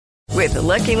With the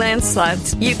Lucky Land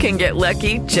Slots, you can get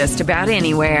lucky just about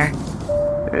anywhere.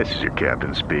 This is your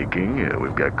captain speaking.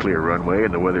 We've got clear runway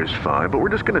and the weather's fine, but we're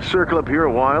just going to circle up here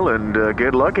a while and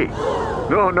get lucky.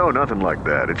 No, nothing like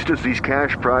that. It's just these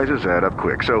cash prizes add up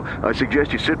quick. So I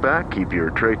suggest you sit back, keep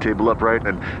your tray table upright,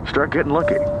 and start getting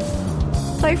lucky.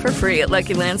 Play for free at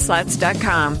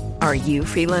LuckyLandSlots.com. Are you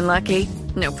feeling lucky?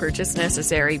 No purchase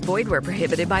necessary. Void where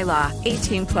prohibited by law.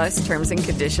 18+ terms and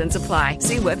conditions apply.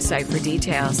 See website for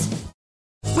details.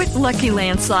 With Lucky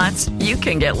Land Slots, you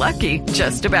can get lucky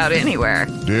just about anywhere.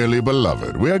 Dearly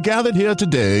beloved, we are gathered here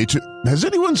today to... Has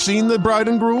anyone seen the bride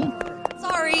and groom?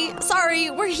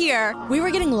 Sorry, we're here. We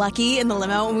were getting lucky in the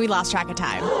limo and we lost track of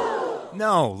time.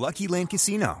 No, Lucky Land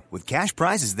Casino, with cash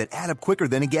prizes that add up quicker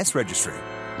than a guest registry.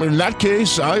 In that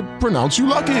case, I pronounce you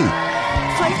lucky.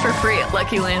 Play for free at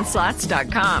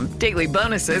LuckyLandSlots.com. Daily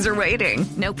bonuses are waiting.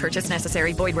 No purchase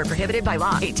necessary. Void where prohibited by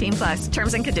law. 18+.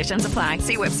 Terms and conditions apply.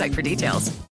 See website for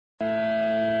details.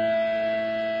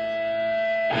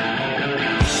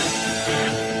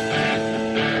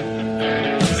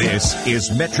 This is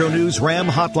Metro News Ram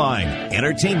Hotline.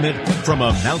 Entertainment from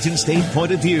a Mountain State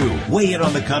point of view. Weigh in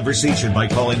on the conversation by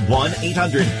calling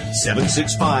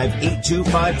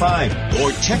 1-800-765-8255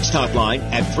 or text hotline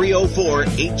at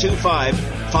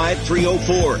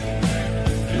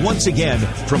 304-825-5304. Once again,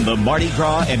 from the Mardi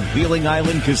Gras and Wheeling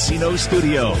Island Casino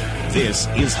Studio, this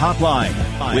is Hotline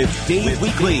with Dave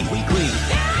Weekley.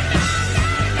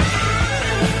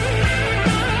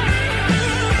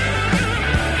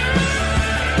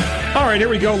 All right, here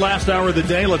we go. Last hour of the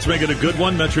day. Let's make it a good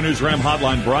one. Metro News Ram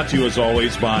Hotline brought to you, as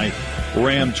always, by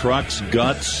Ram Trucks,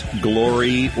 Guts,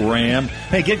 Glory, Ram.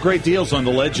 Hey, get great deals on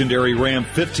the legendary Ram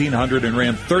 1500 and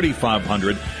Ram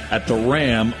 3500 at the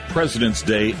Ram President's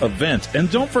Day event.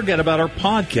 And don't forget about our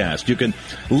podcast. You can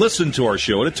listen to our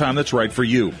show at a time that's right for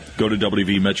you. Go to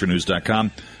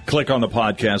WVMetroNews.com. Click on the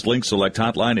podcast link, select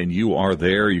Hotline, and you are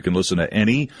there. You can listen to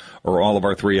any or all of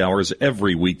our 3 hours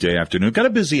every weekday afternoon. Got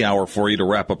a busy hour for you to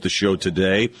wrap up the show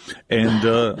today. And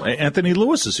Anthony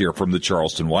Lewis is here from the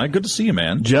Charleston Y. Good to see you,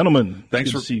 man. Gentlemen, thanks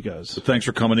good for to see you guys. Thanks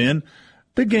for coming in.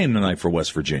 Big game tonight for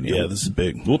West Virginia. Yeah, this is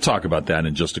big. We'll talk about that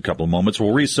in just a couple of moments.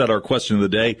 We'll reset our question of the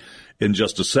day in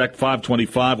just a sec.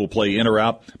 5:25, we'll play in or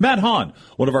out. Matt Hahn,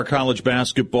 one of our college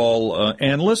basketball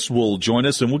analysts, will join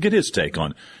us, and we'll get his take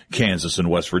on Kansas and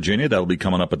West Virginia. That'll be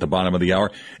coming up at the bottom of the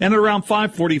hour. And at around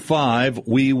 5:45,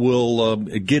 we will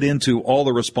get into all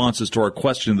the responses to our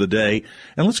question of the day.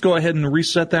 And let's go ahead and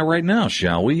reset that right now,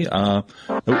 shall we?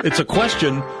 It's a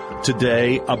question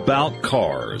today about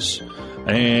cars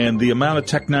and the amount of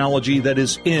technology that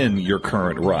is in your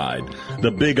current ride. The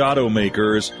big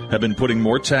automakers have been putting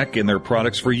more tech in their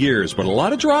products for years, but a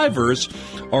lot of drivers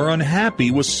are unhappy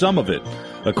with some of it.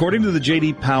 According to the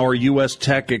J.D. Power U.S.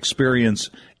 Tech Experience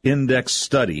Index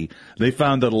study, they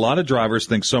found that a lot of drivers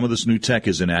think some of this new tech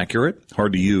is inaccurate,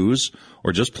 hard to use,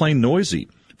 or just plain noisy.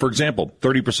 For example,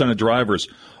 30% of drivers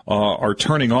are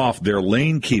turning off their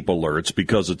lane keep alerts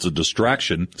because it's a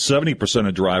distraction. 70%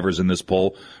 of drivers in this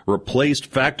poll replaced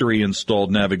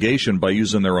factory-installed navigation by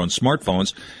using their own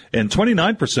smartphones, and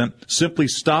 29% simply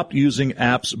stopped using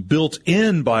apps built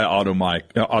in by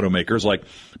automakers like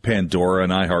Pandora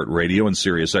and iHeartRadio and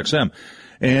SiriusXM.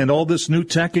 And all this new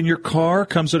tech in your car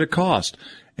comes at a cost.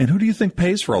 And who do you think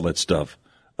pays for all that stuff?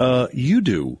 You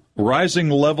do. Rising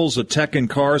levels of tech in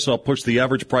cars helped push the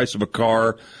average price of a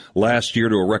car last year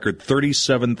to a record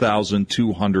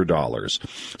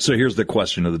 $37,200. So here's the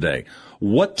question of the day.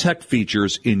 What tech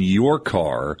features in your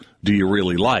car do you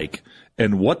really like?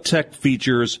 And what tech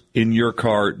features in your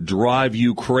car drive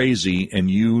you crazy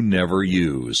and you never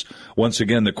use? Once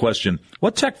again, the question,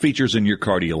 what tech features in your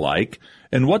car do you like?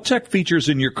 And what tech features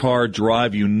in your car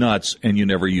drive you nuts and you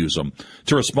never use them?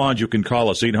 To respond, you can call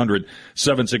us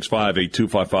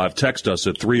 800-765-8255. Text us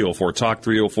at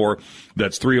 304-TALK-304.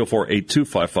 That's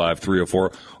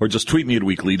 304-8255-304. Or just tweet me at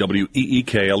Weekley,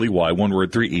 W-E-E-K-L-E-Y, one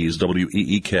word, 3 E's,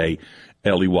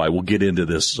 W-E-E-K-L-E-Y. We'll get into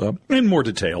this in more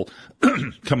detail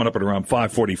coming up at around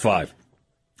 5:45.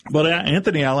 But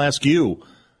Anthony, I'll ask you,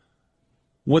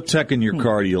 what tech in your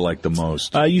car do you like the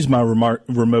most? I use my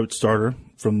remote starter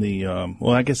from the,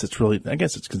 I guess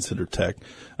it's considered tech.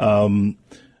 And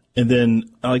then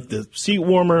I like the seat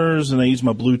warmers, and I use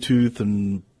my Bluetooth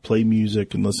and play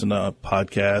music and listen to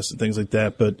podcasts and things like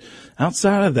that. But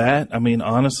outside of that, I mean,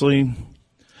 honestly,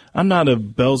 I'm not a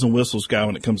bells and whistles guy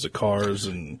when it comes to cars.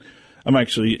 And I'm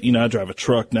actually, I drive a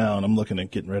truck now, and I'm looking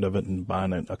at getting rid of it and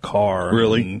buying a car.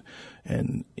 Really?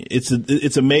 And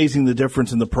it's amazing the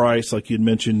difference in the price, like you'd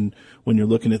mentioned, when you're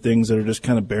looking at things that are just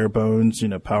kind of bare bones,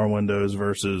 power windows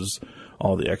versus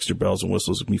all the extra bells and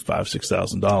whistles. It can be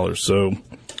 $5,000-$6,000. So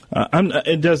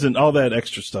all that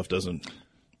extra stuff doesn't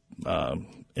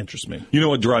interest me. You know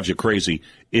what drives you crazy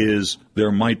is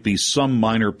there might be some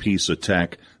minor piece of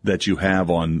tech that you have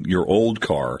on your old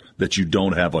car that you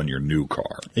don't have on your new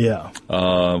car. Yeah.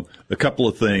 A couple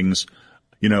of things,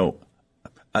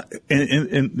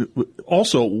 and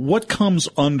also what comes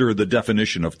under the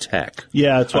definition of tech?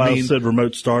 Yeah, that's why I said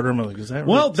remote starter. I'm like, is that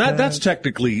well? Tech? That's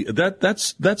technically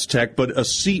that's tech, but a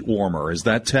seat warmer, is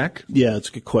that tech? Yeah, it's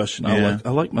a good question. Yeah.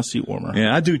 I like my seat warmer.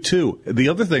 Yeah, I do too. The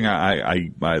other thing I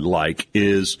like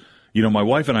is my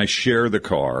wife and I share the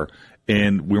car.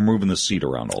 And we're moving the seat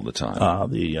around all the time.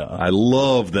 I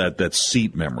love that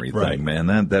seat memory thing, man.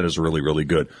 That is really, really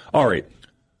good. All right.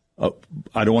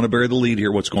 I don't want to bury the lead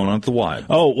here. What's going on at the Y?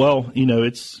 Oh, well,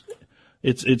 it's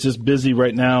just busy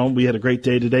right now. We had a great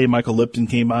day today. Michael Lipton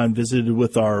came by and visited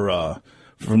with our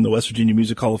from the West Virginia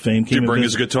Music Hall of Fame. Did he bring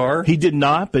his guitar? He did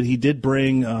not, but he did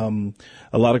bring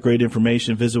a lot of great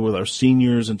information, visit with our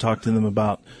seniors and talk to them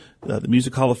about the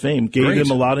Music Hall of Fame. Gave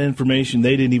them a lot of information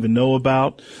they didn't even know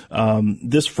about.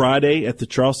 This Friday at the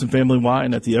Charleston Family Y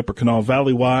and at the Upper Kanawha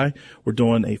Valley Y, we're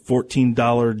doing a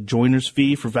 $14 joiner's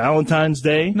fee for Valentine's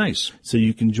Day. Nice. So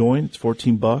you can join. It's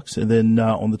 $14. And then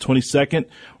on the 22nd,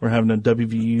 we're having a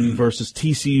WVU versus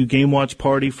TCU game watch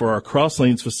party for our Cross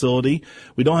Lanes facility.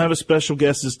 We don't have a special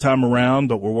guest this time around,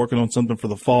 but we're working on something for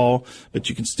the fall. But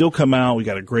you can still come out. We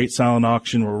got a great silent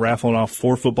auction. We're raffling off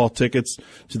 4 football tickets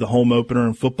to the home opener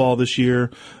in football this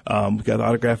year. We've got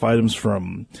autograph items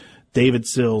from David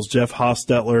Sills, Jeff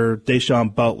Hostetler,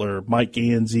 Deshaun Butler, Mike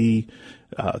Gansey,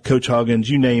 Coach Huggins,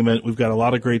 you name it. We've got a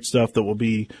lot of great stuff that we'll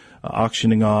be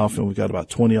auctioning off, and we've got about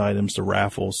 20 items to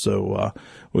raffle. So,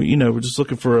 we're just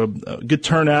looking for a good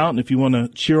turnout. And if you want to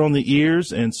cheer on the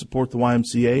ears and support the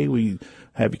YMCA, we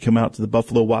have you come out to the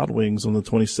Buffalo Wild Wings on the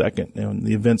 22nd, and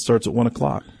the event starts at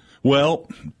 1:00. Well,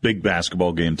 big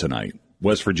basketball game tonight.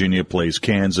 West Virginia plays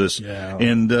Kansas. Yeah.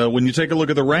 And when you take a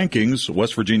look at the rankings,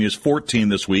 West Virginia is 14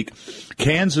 this week.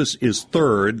 Kansas is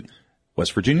 3rd.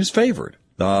 West Virginia's favored.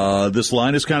 This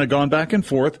line has kind of gone back and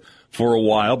forth for a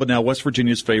while, but now West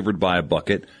Virginia's favored by a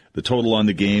bucket. The total on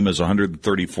the game is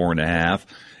 134.5.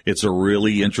 It's a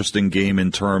really interesting game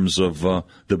in terms of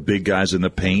the big guys in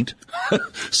the paint.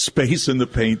 Space in the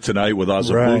paint tonight with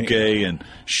Azubuike and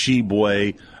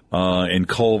Shibwe and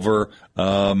Culver.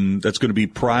 That's going to be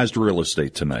prized real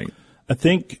estate tonight. I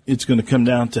think it's going to come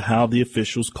down to how the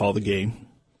officials call the game.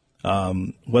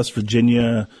 West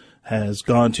Virginia has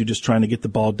gone to just trying to get the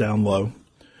ball down low,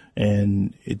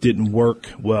 and it didn't work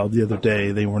well the other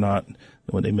day. They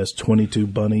missed 22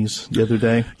 bunnies the other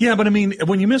day. Yeah, but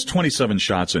when you miss 27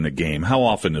 shots in a game, how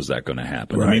often is that going to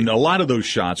happen? Right. A lot of those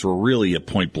shots were really at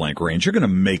point blank range. You're going to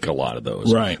make a lot of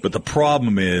those. Right. But the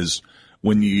problem is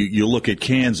when you look at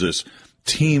Kansas,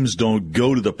 teams don't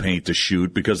go to the paint to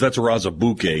shoot because that's where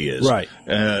Azubuike is. Right.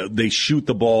 They shoot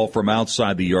the ball from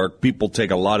outside the arc. People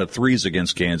take a lot of threes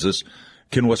against Kansas.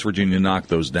 Can West Virginia knock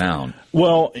those down?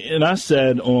 Well, and I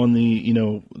said on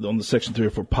the Section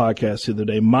 304 podcast the other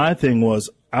day, my thing was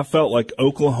I felt like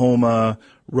Oklahoma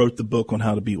wrote the book on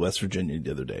how to beat West Virginia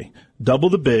the other day. Double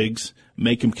the bigs,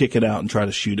 make them kick it out and try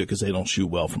to shoot it because they don't shoot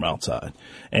well from outside.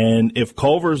 And if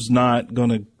Culver's not going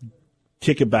to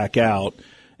kick it back out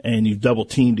and you've double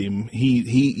teamed him,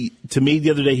 he to me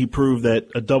the other day he proved that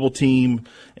a double team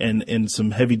and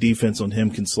some heavy defense on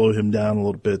him can slow him down a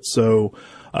little bit. So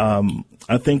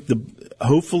I think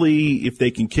hopefully if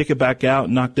they can kick it back out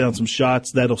and knock down some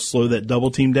shots, that'll slow that double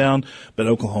team down. But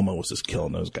Oklahoma was just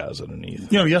killing those guys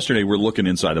underneath. Yesterday we're looking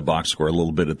inside a box score a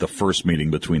little bit at the first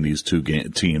meeting between these two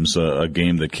teams, a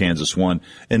game that Kansas won,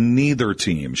 and neither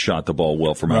team shot the ball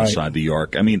well from outside the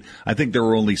arc. I think there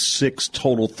were only 6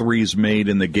 total threes made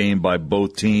in the game by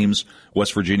both teams.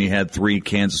 West Virginia had 3,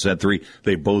 Kansas had 3.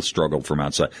 They both struggled from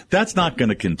outside. That's not going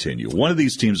to continue. One of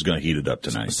these teams is going to heat it up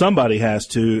tonight. Somebody has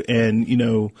to, and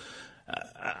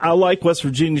I like West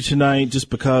Virginia tonight just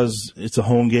because it's a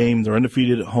home game. They're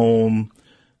undefeated at home.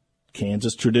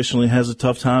 Kansas traditionally has a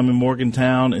tough time in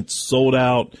Morgantown. It's sold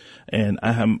out, and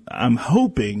I'm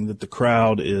hoping that the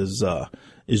crowd is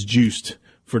juiced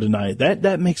for tonight.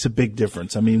 That makes a big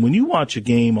difference. When you watch a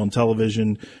game on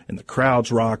television and the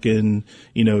crowd's rocking,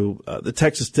 the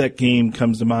Texas Tech game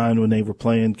comes to mind when they were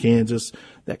playing Kansas.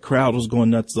 That crowd was going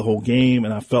nuts the whole game,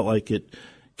 and I felt like it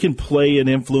can play an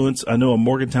influence. I know a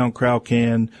Morgantown crowd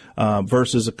can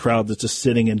versus a crowd that's just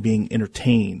sitting and being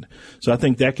entertained. So I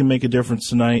think that can make a difference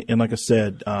tonight. And like I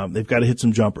said, they've got to hit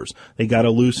some jumpers. They got to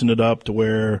loosen it up to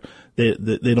where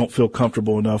they don't feel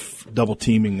comfortable enough double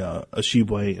teaming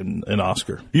Ashibwe and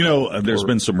Oscar. There's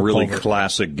been some really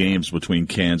classic games between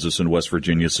Kansas and West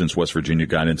Virginia since West Virginia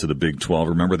got into the Big 12.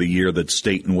 Remember the year that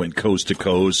Staten went coast to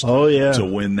coast to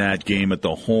win that game at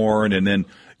the Horn, and then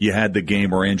you had the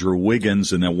game where Andrew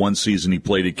Wiggins, and that one season he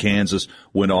played at Kansas,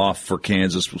 went off for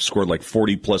Kansas, scored like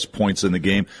 40-plus points in the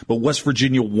game. But West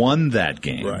Virginia won that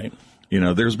game. Right.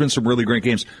 There's been some really great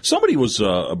games. Somebody was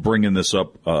bringing this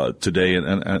up today,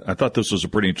 and I thought this was a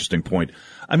pretty interesting point.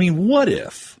 I mean, what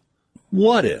if,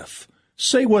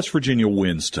 say West Virginia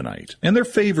wins tonight, and they're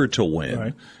favored to win,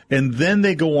 right, and then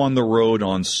they go on the road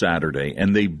on Saturday,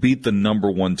 and they beat the number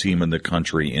one team in the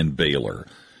country in Baylor.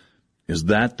 Is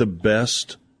that the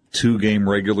best two-game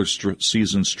regular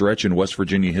season stretch in West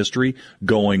Virginia history,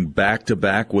 going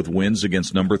back-to-back with wins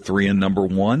against number 3 and number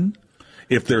 1?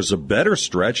 If there's a better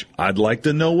stretch, I'd like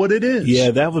to know what it is.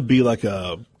 Yeah, that would be like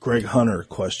a Greg Hunter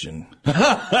question.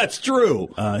 That's true.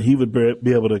 He would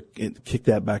be able to kick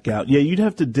that back out. Yeah, you'd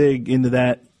have to dig into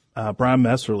that. Brian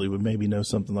Messerly would maybe know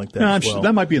something like that as well.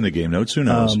 That might be in the game notes. Who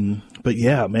knows? But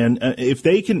yeah, man, if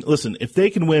they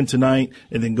can win tonight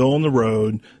and then go on the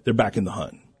road, they're back in the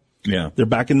hunt. Yeah, they're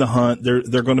back in the hunt.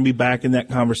 They're going to be back in that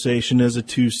conversation as a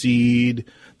 2 seed,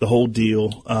 the whole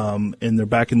deal. And they're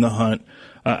back in the hunt.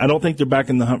 I don't think they're back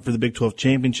in the hunt for the Big 12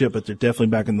 championship, but they're definitely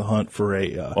back in the hunt for a.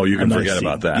 You can forget seed.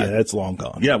 about that. Yeah, that's long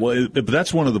gone. Yeah, well, but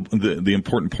that's one of the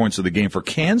important points of the game for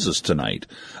Kansas tonight.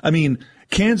 I mean,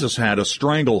 Kansas had a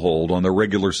stranglehold on the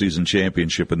regular season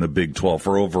championship in the Big 12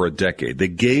 for over a decade. They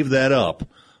gave that up.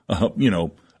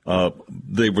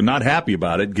 They were not happy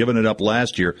about it, giving it up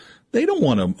last year. They don't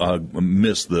want to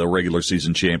miss the regular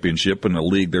season championship in a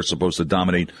league they're supposed to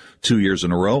dominate 2 years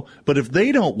in a row. But if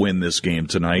they don't win this game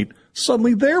tonight,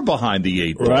 suddenly they're behind the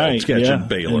 8 ball, catching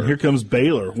Baylor. And here comes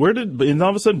Baylor. And all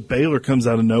of a sudden Baylor comes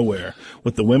out of nowhere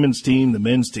with the women's team, the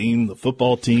men's team, the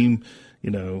football team.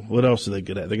 What else are they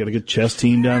good at? They got a good chess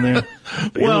team down there.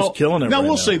 Baylor's killing it. Now, right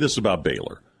we'll say this about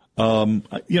Baylor. And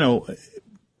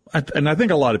I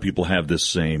think a lot of people have this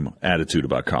same attitude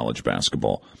about college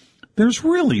basketball. There's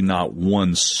really not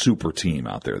one super team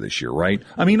out there this year, right?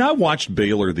 I mean, I watched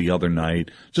Baylor the other night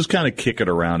just kind of kick it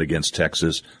around against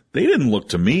Texas. They didn't look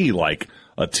to me like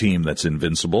a team that's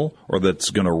invincible or that's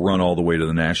going to run all the way to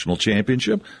the national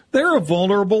championship. They're a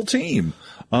vulnerable team.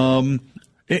 In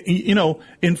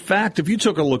fact, if you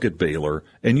took a look at Baylor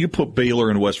and you put Baylor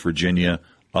and West Virginia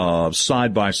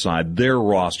side by side, their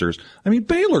rosters, I mean,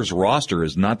 Baylor's roster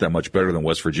is not that much better than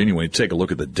West Virginia when you take a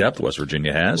look at the depth West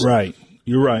Virginia has. Right.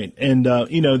 You're right. And,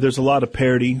 there's a lot of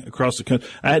parity across the country.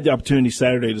 I had the opportunity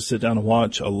Saturday to sit down and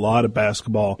watch a lot of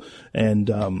basketball. And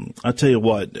I'll tell you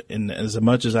what, and as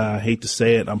much as I hate to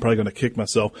say it, I'm probably going to kick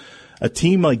myself. A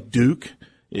team like Duke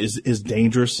is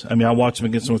dangerous. I mean, I watched them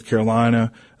against North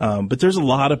Carolina. But there's a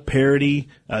lot of parity.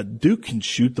 Duke can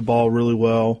shoot the ball really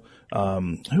well.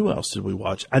 Who else did we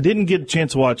watch? I didn't get a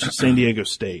chance to watch San Diego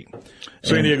State.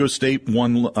 San Diego State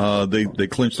won. They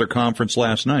clinched their conference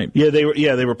last night. Yeah,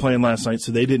 they were playing last night,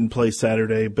 so they didn't play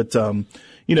Saturday. But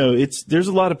there's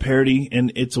a lot of parity,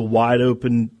 and it's a wide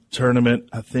open tournament.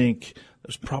 I think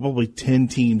there's probably 10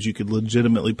 teams you could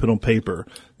legitimately put on paper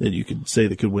that you could say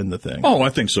that could win the thing. Oh, I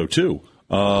think so too.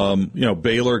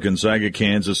 Baylor, Gonzaga,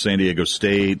 Kansas, San Diego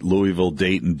State, Louisville,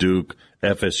 Dayton, Duke,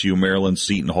 FSU, Maryland,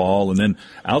 Seton Hall, and then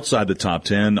outside the top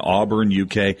 10, Auburn,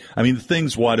 UK. I mean, the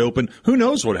thing's wide open. Who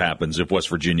knows what happens if West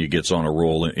Virginia gets on a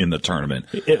roll in the tournament?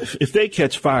 If they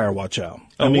catch fire, watch out.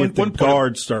 If the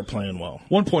guards start playing well.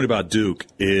 One point about Duke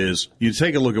is you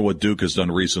take a look at what Duke has done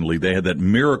recently. They had that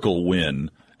miracle win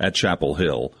at Chapel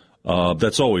Hill.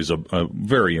 That's always a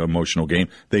very emotional game.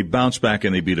 They bounce back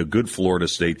and they beat a good Florida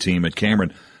State team at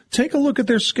Cameron. Take a look at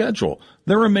their schedule,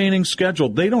 their remaining schedule.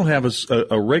 They don't have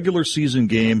a regular season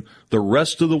game the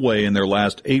rest of the way in their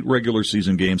last 8 regular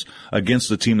season games against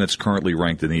the team that's currently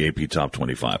ranked in the AP Top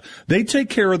 25. They take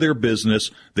care of their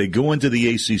business. They go into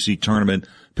the ACC tournament,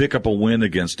 pick up a win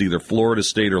against either Florida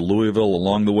State or Louisville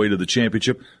along the way to the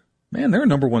championship. Man, they're a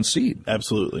number 1 seed.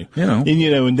 Absolutely.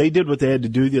 And they did what they had to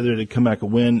do the other day to come back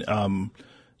and win.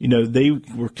 They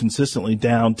were consistently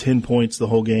down 10 points the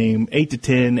whole game,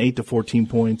 8-10, 8-14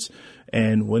 points.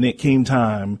 And when it came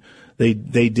time, they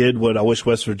did what I wish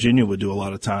West Virginia would do a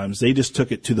lot of times. They just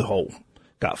took it to the hole,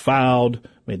 got fouled,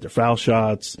 made their foul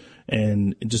shots,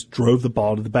 and just drove the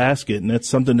ball to the basket. And that's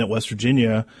something that West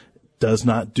Virginia does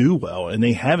not do well, and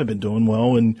they haven't been doing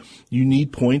well. And you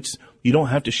need points you don't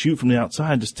have to shoot from the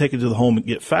outside. Just take it to the home and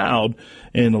get fouled.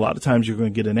 And a lot of times you're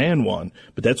going to get an and one.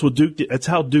 But that's what Duke did. That's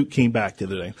how Duke came back the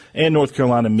other day. And North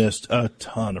Carolina missed a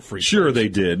ton of free throws. Sure, they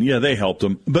did. Yeah, they helped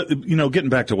them. But getting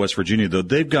back to West Virginia though,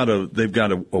 they've got a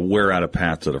wear out a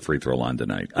path to the free throw line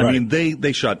tonight. I mean,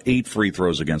 they shot 8 free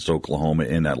throws against Oklahoma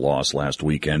in that loss last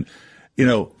weekend.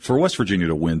 For West Virginia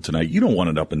to win tonight, you don't want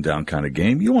an up and down kind of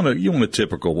game. You want a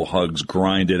typical Hugs,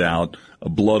 grind it out,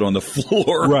 blood on the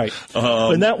floor. Right.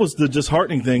 And that was the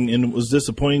disheartening thing, and it was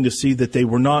disappointing to see that they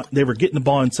were getting the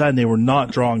ball inside and they were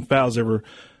not drawing fouls.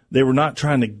 They were not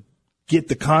trying to get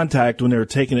the contact when they were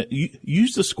taking it.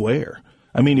 Use the square.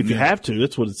 I mean, if you have to,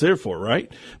 that's what it's there for,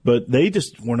 right? But they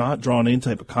just were not drawing any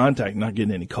type of contact, not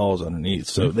getting any calls underneath.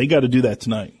 So they got to do that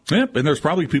tonight. Yep, and there's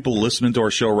probably people listening to our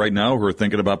show right now who are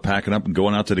thinking about packing up and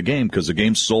going out to the game because the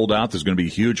game's sold out. There's going to be a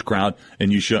huge crowd,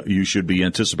 and you should be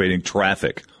anticipating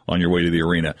traffic on your way to the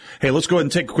arena. Hey, let's go ahead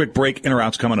and take a quick break. In or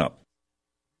out's coming up.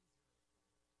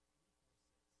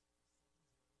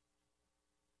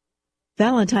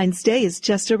 Valentine's Day is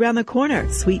just around the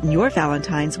corner. Sweeten your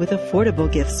Valentine's with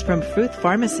affordable gifts from Fruth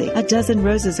Pharmacy. A dozen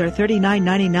roses are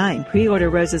 $39.99. Pre-order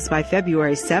roses by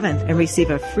February 7th and receive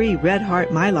a free Red Heart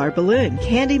Mylar balloon.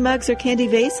 Candy mugs or candy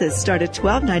vases start at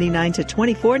 $12.99 to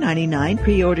 $24.99.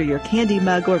 Pre-order your candy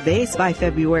mug or vase by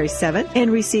February 7th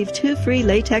and receive 2 free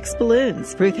latex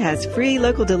balloons. Fruth has free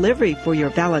local delivery for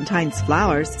your Valentine's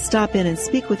flowers. Stop in and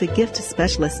speak with a gift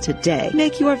specialist today.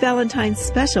 Make your Valentine's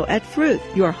special at Fruth,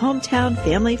 your hometown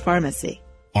family pharmacy.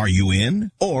 Are you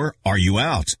in or are you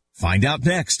out? Find out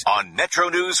next on Metro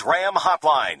News Ram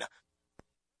Hotline.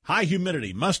 High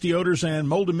humidity, musty odors, and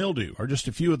mold and mildew are just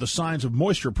a few of the signs of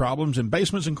moisture problems in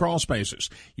basements and crawl spaces.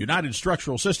 United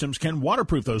Structural Systems can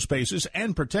waterproof those spaces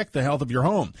and protect the health of your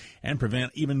home and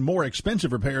prevent even more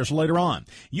expensive repairs later on.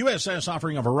 USS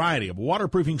offering a variety of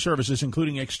waterproofing services,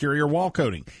 including exterior wall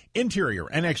coating, interior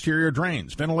and exterior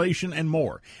drains, ventilation, and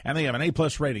more. And they have an A+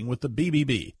 rating with the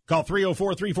BBB. Call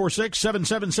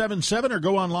 304-346-7777 or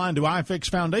go online to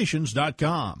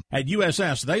ifixfoundations.com. At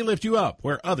USS, they lift you up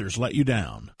where others let you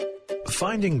down.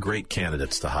 Finding great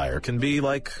candidates to hire can be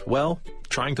like, well,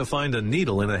 trying to find a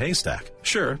needle in a haystack.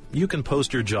 Sure, you can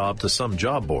post your job to some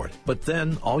job board, but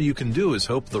then all you can do is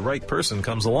hope the right person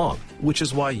comes along, which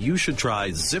is why you should try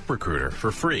ZipRecruiter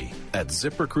for free at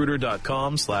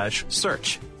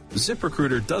ZipRecruiter.com/search.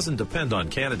 ZipRecruiter doesn't depend on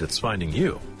candidates finding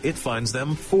you. It finds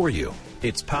them for you.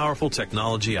 Its powerful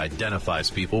technology identifies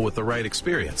people with the right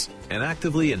experience and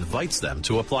actively invites them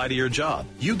to apply to your job.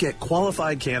 You get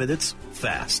qualified candidates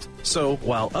fast. So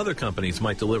while other companies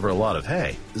might deliver a lot of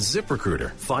hay,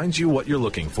 ZipRecruiter finds you what you're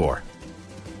looking for.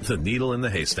 The needle in the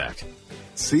haystack.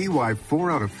 See why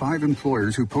 4 out of 5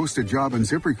 employers who post a job in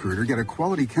ZipRecruiter get a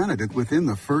quality candidate within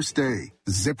the first day.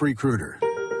 ZipRecruiter,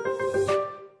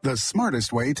 the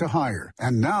smartest way to hire.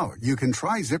 And now you can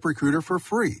try ZipRecruiter for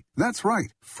free. That's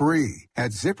right, free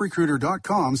at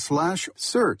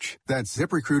ZipRecruiter.com/search. That's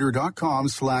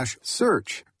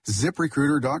ZipRecruiter.com/search.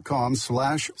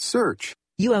 ZipRecruiter.com/search.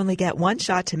 You only get one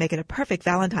shot to make it a perfect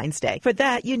Valentine's Day. For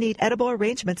that, you need Edible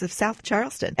Arrangements of South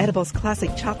Charleston. Edible's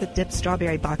classic chocolate-dipped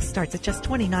strawberry box starts at just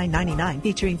 $29.99,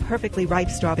 featuring perfectly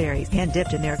ripe strawberries,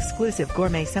 hand-dipped in their exclusive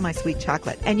gourmet semi-sweet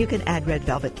chocolate. And you can add red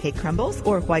velvet cake crumbles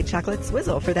or white chocolate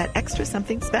swizzle for that extra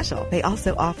something special. They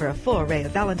also offer a full array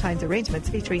of Valentine's arrangements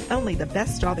featuring only the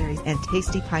best strawberries and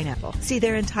tasty pineapple. See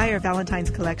their entire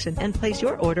Valentine's collection and place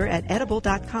your order at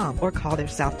edible.com or call their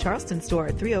South Charleston store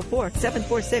at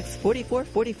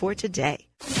 304-746-4444 today.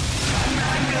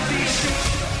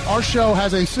 Our show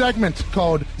has a segment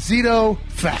called Zito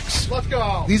Facts. Let's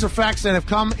go. These are facts that have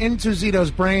come into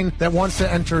Zito's brain that wants to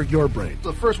enter your brain.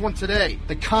 The first one today.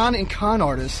 The con in con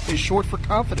artist is short for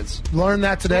confidence. Learn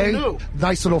that today. Who knew?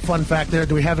 Nice little fun fact there.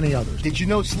 Do we have any others? Did you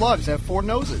know slugs have 4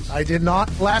 noses? I did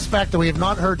not. Last fact that we have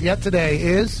not heard yet today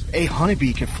is a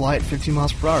honeybee can fly at 15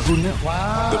 miles per hour. Who knew?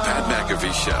 Wow. The Pat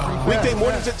McAfee Show. Weekday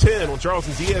mornings at 10 on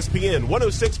Charleston's ESPN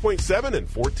 106.7 and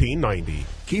 1490.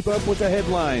 Keep up with the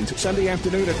headlines Sunday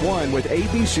afternoon at 1 with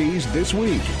ABC's This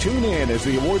Week. Tune in as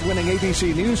the award-winning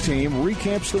ABC News team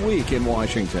recaps the week in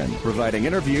Washington, providing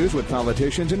interviews with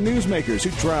politicians and newsmakers who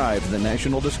drive the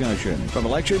national discussion, from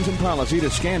elections and policy to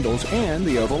scandals and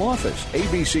the Oval Office.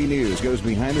 ABC News goes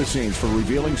behind the scenes for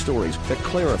revealing stories that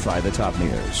clarify the top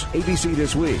news. ABC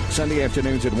This Week, Sunday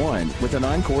afternoons at 1 with an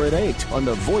encore at 8 on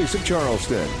the Voice of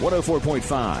Charleston,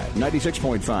 104.5,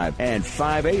 96.5, and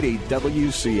 580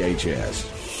 WCHS.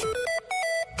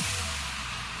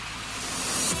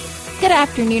 Good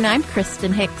afternoon, I'm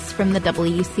Kristen Hicks from the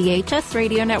WCHS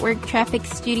Radio Network Traffic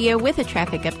Studio with a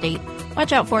traffic update.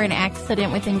 Watch out for an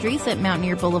accident with injuries at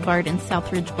Mountaineer Boulevard and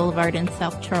Southridge Boulevard in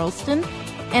South Charleston.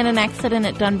 And an accident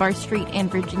at Dunbar Street and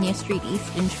Virginia Street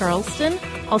East in Charleston.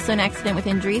 Also an accident with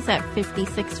injuries at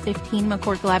 5615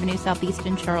 McCorkle Avenue Southeast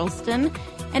in Charleston.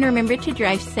 And remember to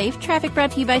drive safe. Traffic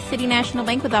brought to you by City National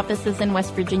Bank with offices in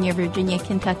West Virginia, Virginia,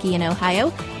 Kentucky, and Ohio.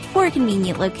 For a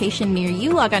convenient location near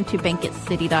you, log on to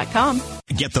bankatcity.com.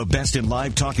 Get the best in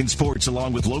live talk and sports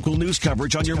along with local news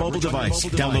coverage on your mobile device.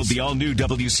 Download the all-new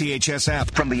WCHS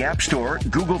app from the App Store,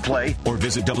 Google Play, or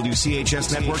visit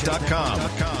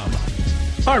WCHSnetwork.com.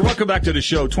 All right, welcome back to the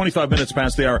show. 25 minutes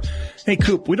past the hour. Hey,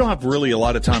 Coop, we don't have really a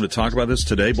lot of time to talk about this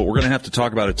today, but we're going to have to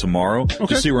talk about it tomorrow. Okay.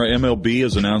 To see where MLB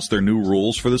has announced their new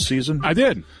rules for the season. I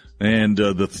did. And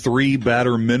the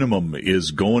 3-batter minimum is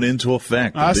going into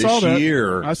effect this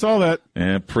year. I saw that.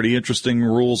 And pretty interesting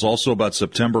rules also about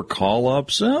September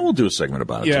call-ups. We'll do a segment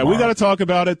about it Yeah, tomorrow. we got to talk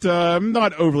about it. I'm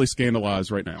not overly scandalized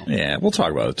right now. Yeah, we'll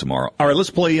talk about it tomorrow. All right, let's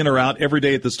play in or out. Every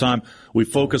day at this time, we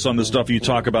focus on the stuff you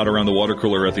talk about around the water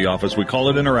cooler at the office. We call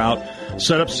it in or out.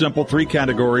 Set up simple, 3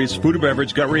 categories: food or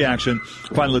beverage, gut reaction.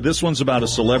 Finally, this one's about a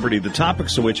celebrity, the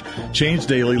topics of which change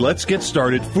daily. Let's get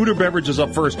started. Food or beverage is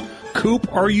up first.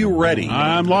 Coop, are you ready?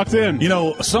 I'm locked in. You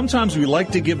know, sometimes we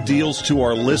like to give deals to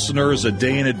our listeners a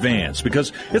day in advance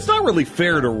because it's not really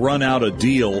fair to run out a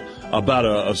deal about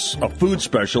a food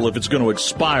special if it's going to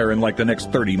expire in like the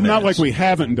next 30 minutes. Not like we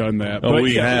haven't done that. Oh, but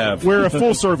we have. We're a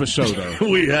full-service show, though.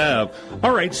 We have.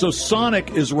 All right, so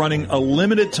Sonic is running a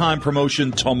limited-time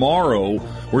promotion tomorrow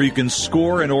where you can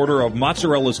score an order of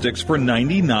mozzarella sticks for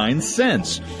 99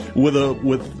 cents.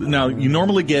 Now, you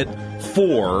normally get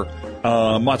 4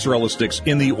 mozzarella sticks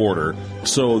in the order.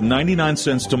 So 99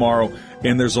 cents tomorrow,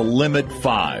 and there's a limit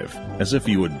 5. As if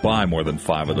you would buy more than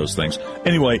 5 of those things.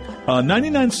 Anyway,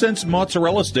 99 cents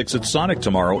mozzarella sticks at Sonic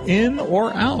tomorrow, in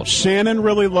or out? Shannon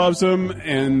really loves them,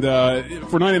 and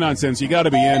for 99 cents, you got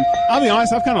to be in. I'll be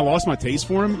honest, I've kind of lost my taste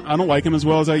for them. I don't like them as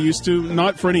well as I used to.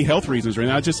 Not for any health reasons right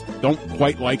now. I just don't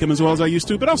quite like them as well as I used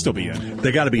to, but I'll still be in.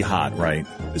 They got to be hot, right?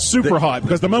 Super hot,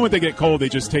 because the moment they get cold, they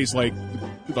just taste like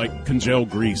congealed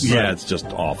grease. Yeah, right? It's just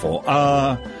awful.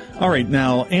 All right,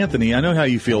 now, Anthony, I know how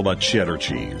you feel about cheddar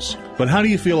cheese, but how do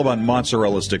you feel about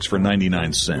mozzarella sticks for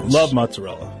 99 cents? Love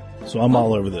mozzarella, so I'm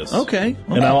all over this. Okay.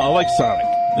 And I like Sonic.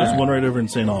 There's All right. one right over in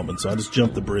St. Albans, so I just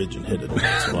jumped the bridge and hit it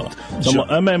as well. So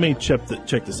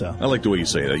check this out. I like the way you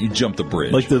say that. You jump the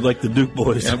bridge. Like the Duke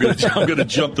boys. Yeah, I'm gonna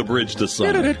jump the bridge to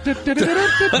Sonic.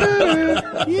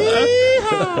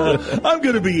 I'm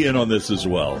going to be in on this as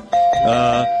well.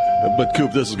 But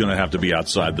Coop, this is going to have to be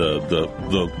outside the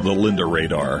Linda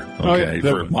radar, okay,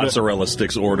 for mozzarella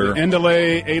sticks order.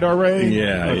 Endele 8RA?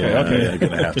 Yeah, okay. You're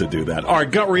going to have to do that. All right,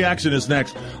 gut reaction is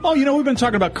next. Oh, we've been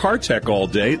talking about car tech all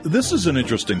day. This is an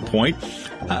interesting point.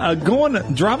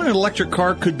 Driving an electric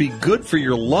car could be good for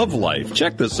your love life.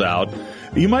 Check this out.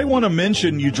 You might want to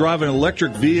mention you drive an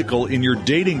electric vehicle in your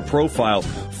dating profile.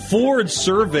 Ford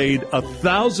surveyed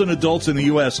 1,000 adults in the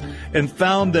U.S. and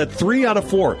found that 3 out of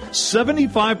 4,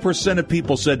 75% of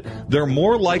people said they're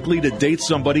more likely to date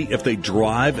somebody if they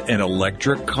drive an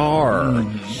electric car.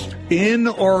 In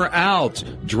or out,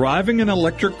 driving an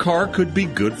electric car could be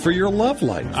good for your love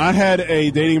life. I had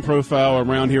a dating profile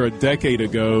around here a decade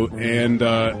ago, and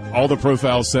all the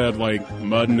profiles said, like,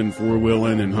 mudding and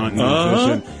four-wheeling and hunting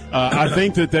and fishing. I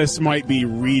think that this might be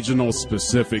regional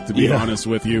specific, to be honest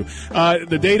with you.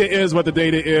 The data is what the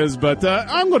data is, but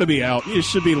I'm going to be out. It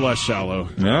should be less shallow.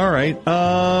 All right.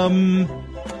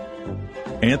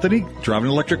 Anthony, driving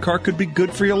an electric car could be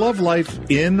good for your love life.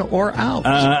 In or out?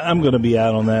 I'm going to be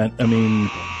out on that. I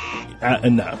mean,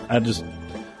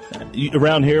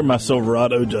 around here, my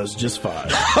Silverado does just fine.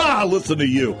 Listen to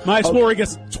you. My Explorer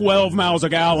gets 12 miles a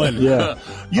gallon. Yeah.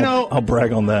 I'll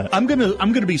brag on that. I'm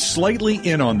gonna be slightly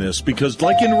in on this because,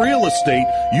 like in real estate,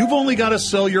 you've only got to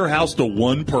sell your house to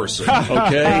one person.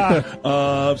 Okay.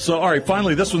 So, all right.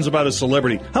 Finally, this one's about a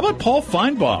celebrity. How about Paul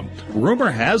Feinbaum? Rumor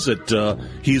has it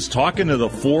he's talking to the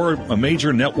 4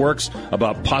 major networks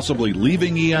about possibly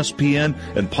leaving ESPN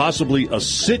and possibly a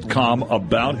sitcom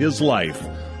about his life.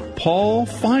 Paul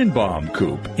Feinbaum,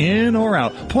 Coop, in or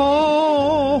out?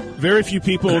 Paul! Very few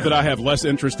people that I have less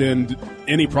interest in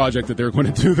any project that they're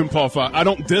going to do than Paul Feinbaum. I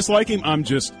don't dislike him. I'm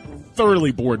just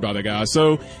thoroughly bored by the guy.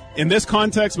 So in this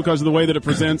context, because of the way that it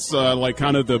presents, like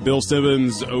kind of the Bill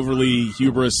Simmons overly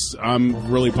hubris,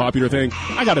 really popular thing,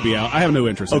 I got to be out. I have no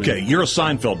interest in it. You're a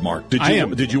Seinfeld mark. I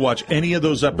am. Did you watch any of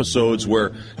those episodes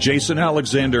where Jason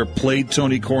Alexander played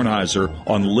Tony Kornheiser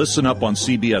on Listen Up on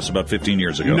CBS about 15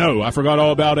 years ago? No, I forgot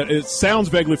all about it. It sounds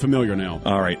vaguely familiar now.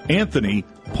 All right. Anthony,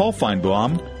 Paul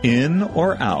Feinbaum, in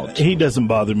or out? He doesn't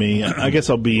bother me. I guess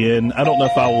I'll be in. I don't know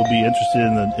if I will be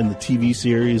interested in the TV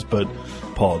series, but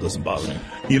Paul doesn't bother me.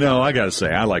 I got to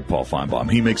say, I like Paul Feinbaum.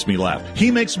 He makes me laugh.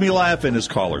 He makes me laugh, and his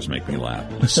callers make me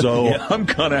laugh. So Yeah. I'm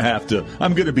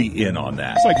going to be in on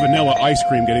that. It's like Vanilla Ice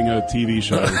Cream getting a TV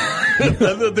show.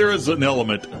 There is an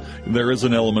element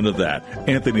of that.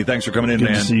 Anthony, thanks for coming in, Good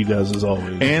man. to see you guys as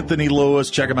always. Anthony Lewis,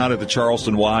 check him out at the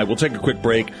Charleston Y. We'll take a quick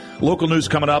break. Local news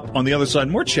coming up on the other side.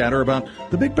 More chatter about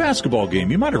the big basketball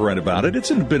game. You might have read about it.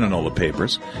 It's been in all the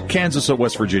papers. Kansas at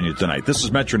West Virginia tonight. This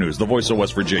is Metro News, the voice of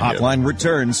West Virginia. Hotline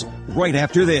returns right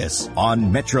after this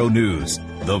on Metro News,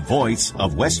 the voice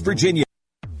of West Virginia.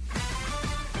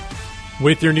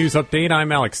 With your news update,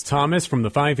 I'm Alex Thomas from the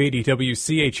 580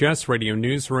 WCHS Radio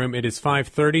Newsroom. It is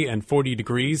 5:30 and 40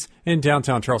 degrees in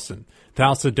downtown Charleston. The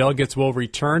House of Delegates will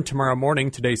return tomorrow morning,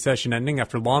 today's session ending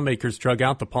after lawmakers drug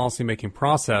out the policymaking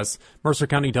process. Mercer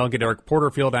County Delegate Eric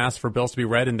Porterfield asked for bills to be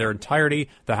read in their entirety.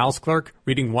 The House Clerk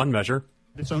reading one measure.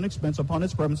 Its own expense upon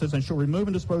its premises and shall remove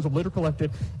and dispose of litter collected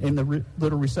in the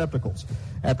litter receptacles.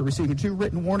 After receiving 2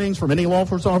 written warnings from any law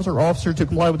enforcement officer or officer to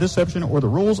comply with this section or the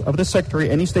rules of this secretary,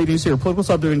 any state agency or political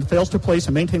subdivision fails to place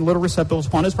and maintain litter receptacles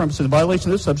upon its premises in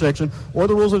violation of this subsection or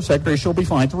the rules of the secretary shall be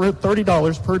fined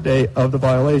 $30 per day of the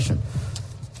violation.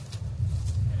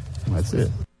 That's it.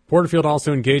 Porterfield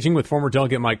also engaging with former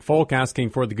Delegate Mike Folk,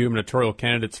 asking for the gubernatorial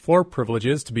candidate's floor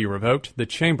privileges to be revoked, the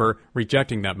chamber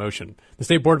rejecting that motion. The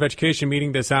State Board of Education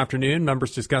meeting this afternoon,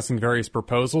 members discussing various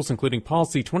proposals, including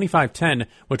Policy 2510,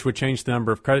 which would change the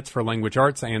number of credits for language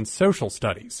arts and social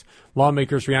studies.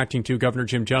 Lawmakers reacting to Governor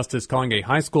Jim Justice calling a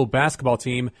high school basketball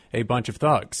team a bunch of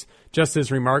thugs.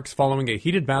 Justice's remarks following a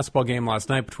heated basketball game last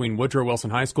night between Woodrow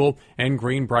Wilson High School and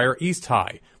Greenbrier East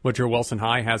High. Woodrow Wilson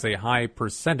High has a high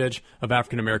percentage of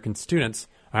African-American students.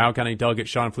 Ohio County Delegate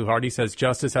Sean Fluharty says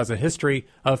Justice has a history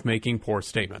of making poor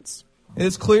statements. It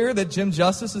is clear that Jim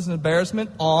Justice is an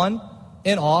embarrassment on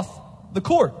and off the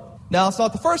court. Now, it's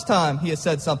not the first time he has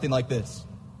said something like this.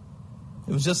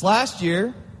 It was just last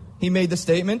year he made the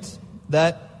statement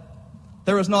that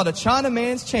there was not a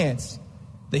Chinaman's chance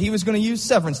that he was going to use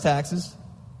severance taxes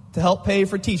to help pay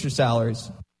for teacher salaries.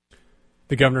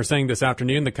 The governor saying this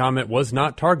afternoon the comment was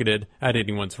not targeted at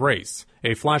anyone's race.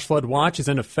 A flash flood watch is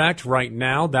in effect right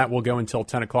now. That will go until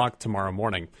 10 o'clock tomorrow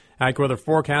morning. AccuWeather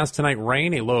forecast tonight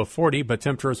rain, a low of 40, but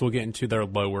temperatures will get into their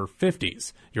lower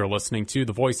 50s. You're listening to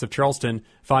the voice of Charleston,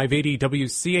 580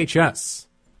 WCHS.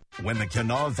 When the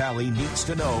Kanawha Valley needs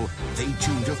to know, they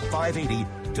tune to 580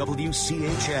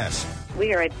 WCHS.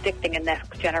 We are addicting a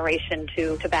next generation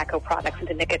to tobacco products and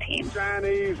to nicotine.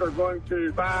 Chinese are going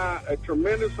to buy a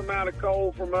tremendous amount of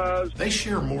coal from us. They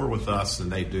share more with us than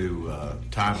they do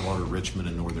Tidewater, Richmond,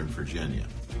 and Northern Virginia.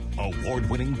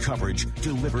 Award-winning coverage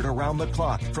delivered around the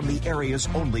clock from the area's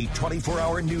only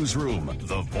 24-hour newsroom.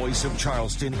 The voice of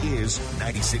Charleston is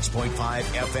 96.5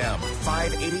 FM,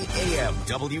 580 AM,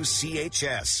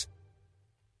 WCHS.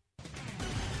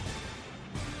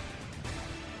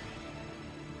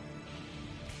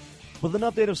 With an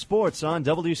update of sports on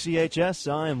WCHS,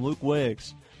 I am Luke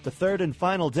Wiggs. The third and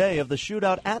final day of the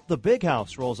shootout at the Big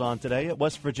House rolls on today at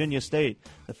West Virginia State.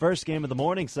 The first game of the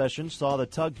morning session saw the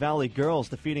Tug Valley girls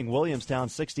defeating Williamstown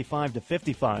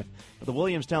 65-55. The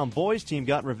Williamstown boys team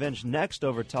got revenge next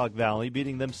over Tug Valley,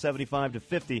 beating them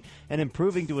 75-50 and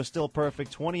improving to a still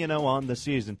perfect 20-0 on the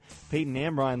season. Peyton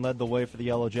Amrine led the way for the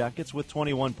Yellow Jackets with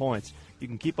 21 points. You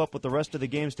can keep up with the rest of the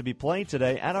games to be played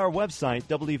today at our website,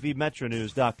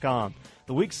 wvmetronews.com.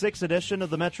 The Week 6 edition of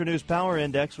the Metro News Power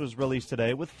Index was released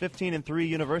today, with 15-3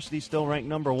 University still ranked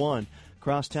number 1.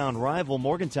 Crosstown rival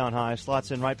Morgantown High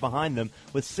slots in right behind them,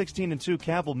 with 16-2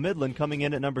 Cabell Midland coming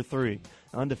in at number 3.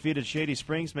 Undefeated Shady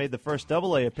Springs made the first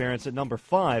AA appearance at number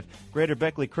 5. Greater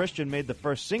Beckley Christian made the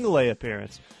first single A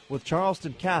appearance, with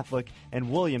Charleston Catholic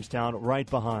and Williamstown right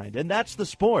behind. And that's the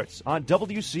sports on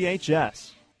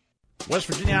WCHS. West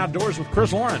Virginia Outdoors with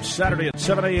Chris Lawrence, Saturday at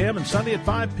 7 a.m. and Sunday at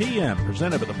 5 p.m.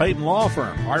 Presented by the Peyton Law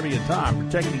Firm. Harvey and Tom,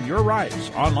 protecting your rights.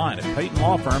 Online at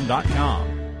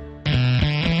PeytonLawFirm.com.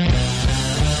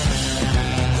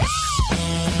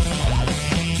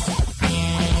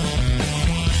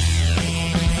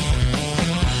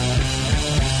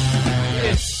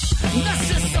 That's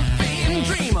just a vain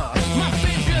dreamer. My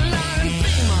favorite line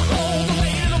dreamer. All the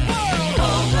way to the world.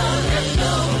 Over and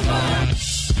over.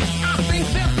 I think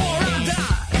therefore I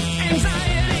die.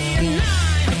 Anxiety and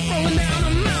night. Rolling down a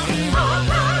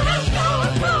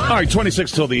mountain. All right,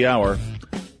 26 till the hour.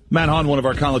 Matt Hahn, one of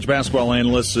our college basketball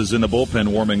analysts, is in the bullpen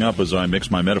warming up as I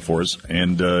mix my metaphors,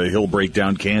 and he'll break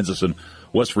down Kansas and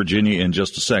West Virginia in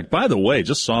just a sec. By the way,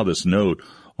 just saw this note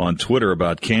on Twitter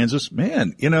about Kansas.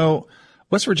 Man, you know,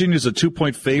 West Virginia's a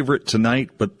 2-point favorite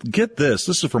tonight, but get this.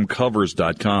 This is from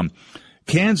Covers.com.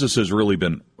 Kansas has really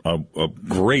been a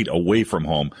great away from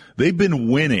home. They've been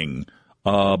winning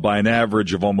by an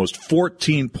average of almost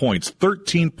 14 points,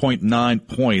 13.9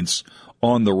 points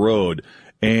on the road.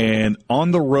 And on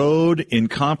the road in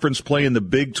conference play in the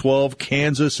Big 12,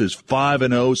 Kansas is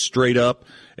 5-0 straight up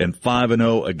and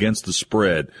 5-0 against the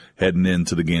spread heading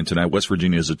into the game tonight. West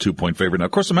Virginia is a 2-point favorite. Now,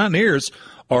 of course, the Mountaineers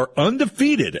are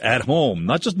undefeated at home,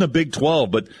 not just in the Big 12,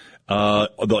 but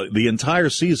the entire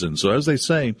season. So as they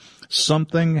say,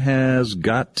 something has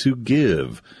got to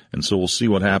give. And so we'll see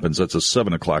what happens. That's a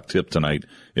 7:00 tip tonight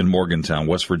in Morgantown.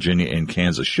 West Virginia and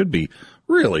Kansas should be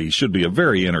a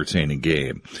very entertaining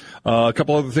game. A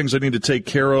couple other things I need to take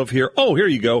care of here. Oh, here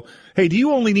you go. Hey, do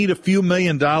you only need a few $1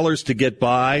 million to get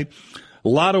by?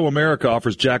 Lotto America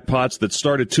offers jackpots that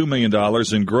start at $2 million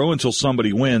and grow until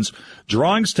somebody wins.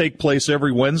 Drawings take place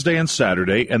every Wednesday and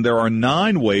Saturday, and there are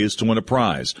 9 ways to win a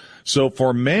prize. So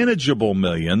for manageable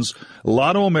millions,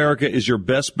 Lotto America is your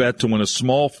best bet to win a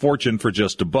small fortune for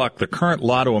just $1. The current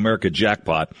Lotto America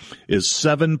jackpot is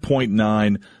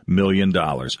 $7.9 million.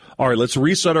 All right, let's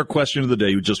reset our question of the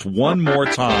day just one more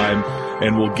time,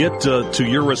 and we'll get to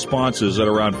your responses at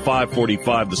around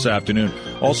 5:45 this afternoon.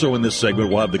 Also in this segment,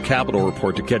 we'll have the Capitol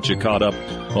Report to catch you caught up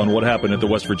on what happened at the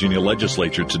West Virginia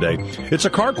legislature today. It's a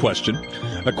car question,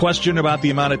 a question about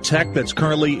the amount of tech that's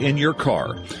currently in your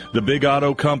car. The big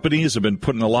auto companies have been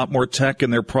putting a lot more tech in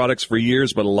their products for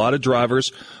years, but a lot of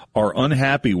drivers are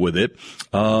unhappy with it.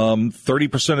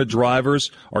 30% of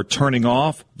drivers are turning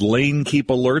off lane keep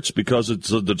alerts because it's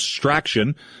a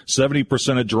distraction.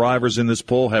 70% of drivers in this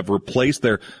poll have replaced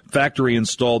their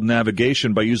factory-installed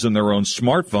navigation by using their own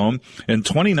smartphone, and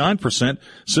 29%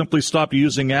 simply stopped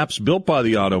using apps built by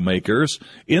the automakers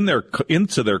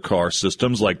into their car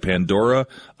systems like Pandora,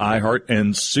 iHeart,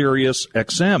 and Sirius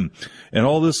XM. And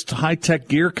all this high-tech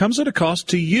gear comes at a cost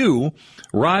to you.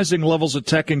 Rising levels of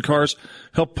tech in cars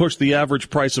help push the average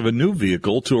price of a new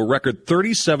vehicle to a record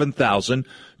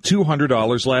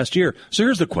 $37,200 last year. So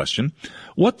here's the question.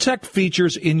 What tech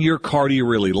features in your car do you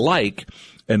really like?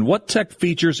 And what tech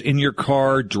features in your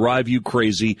car drive you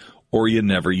crazy or you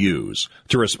never use?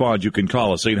 To respond, you can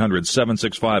call us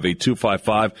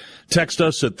 800-765-8255. Text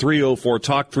us at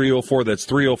 304-TALK-304. That's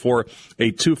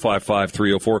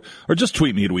 304-8255-304. Or just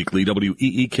tweet me at Weekly,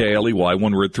 WEEKLEY,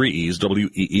 one word, 3 E's,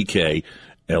 WEEKLEY.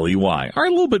 All right, a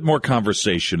little bit more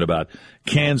conversation about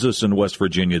Kansas and West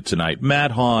Virginia tonight.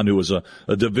 Matt Hahn, who was a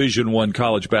Division I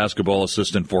college basketball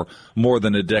assistant for more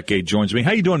than a decade, joins me.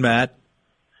 How you doing, Matt?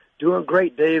 Doing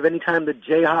great, Dave. Anytime the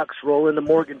Jayhawks roll into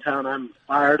Morgantown, I'm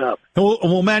fired up.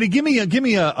 Well, Matty, give me a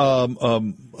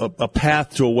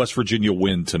path to a West Virginia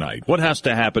win tonight. What has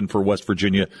to happen for West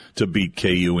Virginia to beat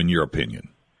KU, in your opinion?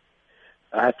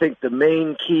 I think the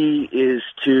main key is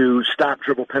to stop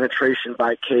dribble penetration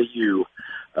by KU.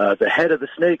 The head of the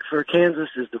snake for Kansas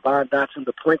is Devon Dotson,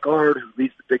 the point guard, who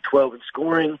leads the Big 12 in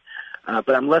scoring.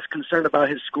 But I'm less concerned about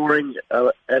his scoring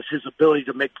as his ability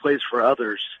to make plays for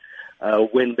others.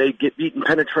 When they get beaten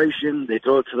penetration, they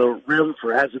throw it to the rim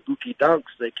for Azubuike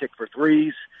dunks. They kick for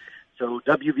threes. So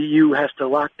WVU has to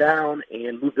lock down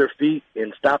and move their feet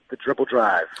and stop the dribble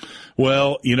drive.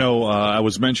 Well, I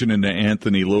was mentioning to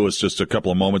Anthony Lewis just a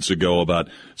couple of moments ago about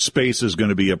space is going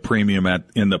to be a premium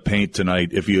in the paint tonight.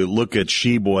 If you look at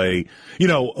Sheboy,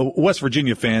 West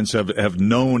Virginia fans have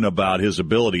known about his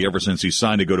ability ever since he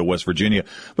signed to go to West Virginia.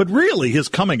 But really, his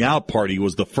coming out party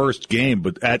was the first game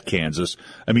at Kansas.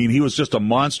 I mean, he was just a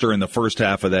monster in the first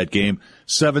half of that game.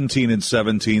 17 and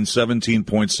 17, 17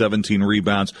 points, 17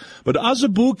 rebounds. But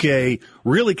Azubuike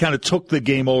really kind of took the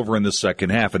game over in the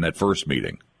second half in that first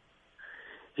meeting.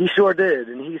 He sure did,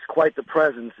 and he's quite the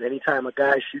presence. Anytime a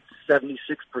guy shoots 76%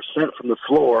 from the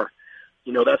floor,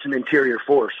 that's an interior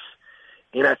force.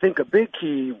 And I think a big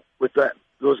key with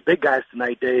those big guys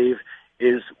tonight, Dave,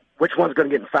 is which one's going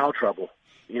to get in foul trouble.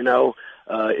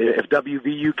 If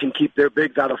WVU can keep their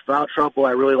bigs out of foul trouble,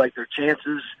 I really like their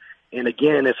chances. And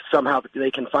again, if somehow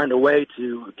they can find a way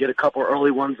to get a couple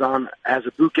early ones on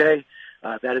Azubuike,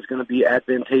 that is going to be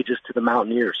advantageous to the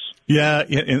Mountaineers. Yeah,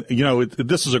 and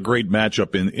this is a great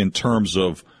matchup in terms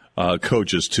of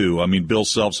coaches too. I mean, Bill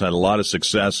Self's had a lot of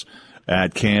success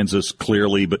at Kansas,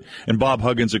 clearly, and Bob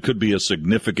Huggins, it could be a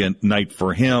significant night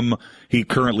for him. He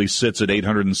currently sits at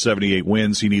 878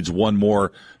 wins. He needs one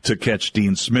more to catch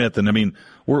Dean Smith, and I mean,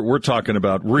 we're talking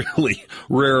about really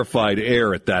rarefied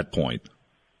air at that point.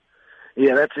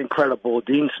 Yeah, that's incredible.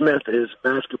 Dean Smith is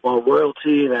basketball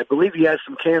royalty, and I believe he has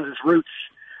some Kansas roots.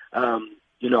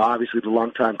 Obviously the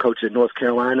longtime coach at North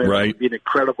Carolina. Right. It would be an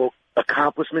incredible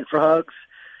accomplishment for Huggs.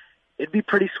 It'd be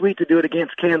pretty sweet to do it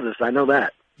against Kansas. I know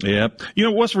that. Yeah.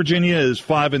 West Virginia is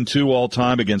 5-2 all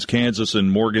time against Kansas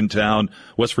and Morgantown.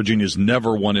 West Virginia's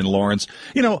never won in Lawrence.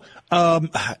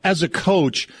 As a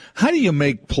coach, how do you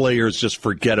make players just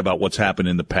forget about what's happened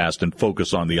in the past and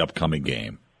focus on the upcoming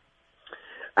game?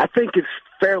 I think it's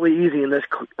fairly easy in this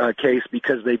case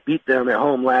because they beat them at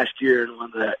home last year in one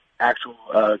of the actual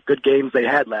good games they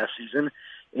had last season,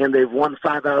 and they've won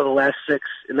 5 out of the last 6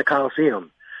 in the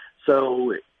Coliseum.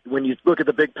 So when you look at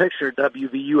the big picture,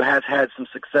 WVU has had some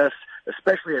success,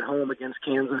 especially at home against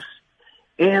Kansas.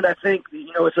 And I think,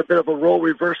 it's a bit of a role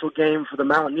reversal game for the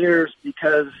Mountaineers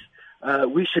because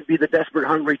we should be the desperate,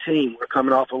 hungry team. We're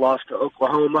coming off a loss to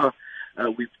Oklahoma.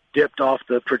 We've dipped off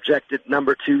the projected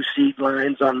number 2 seed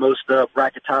lines on most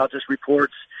bracketologist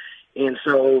reports. And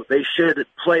so they should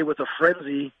play with a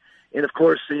frenzy. And, of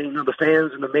course, the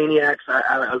fans and the Maniacs,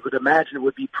 I would imagine it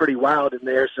would be pretty wild in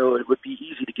there, so it would be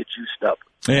easy to get juiced up.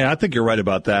 Yeah, I think you're right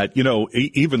about that.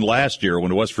 Even last year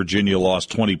when West Virginia lost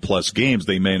 20-plus games,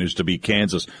 they managed to beat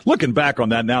Kansas. Looking back on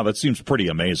that now, that seems pretty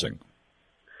amazing.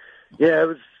 Yeah, it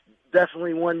was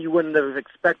definitely one you wouldn't have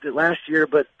expected last year,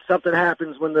 but something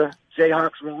happens when the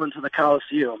Jayhawks roll into the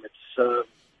Coliseum.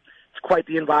 It's quite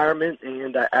the environment,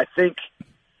 and I think –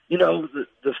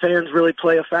 the fans really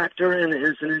play a factor, and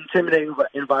it's an intimidating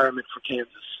environment for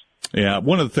Kansas. Yeah,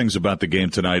 one of the things about the game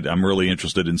tonight I'm really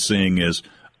interested in seeing is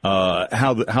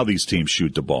how these teams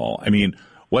shoot the ball. I mean,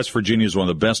 West Virginia is one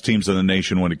of the best teams in the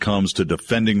nation when it comes to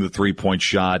defending the three-point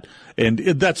shot, and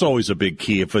that's always a big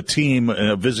key. If a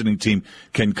visiting team,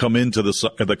 can come into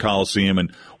the Coliseum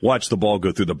and watch the ball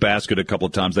go through the basket a couple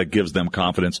of times, that gives them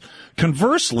confidence.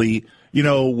 Conversely,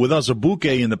 with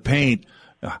Azubuike in the paint,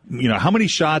 how many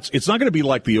shots? It's not going to be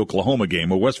like the Oklahoma game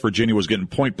where West Virginia was getting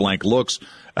point-blank looks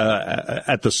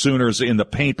at the Sooners in the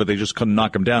paint, but they just couldn't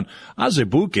knock them down.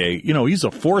 Azubuike, he's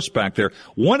a force back there.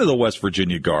 One of the West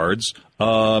Virginia guards,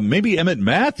 maybe Emmett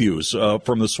Matthews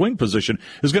from the swing position,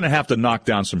 is going to have to knock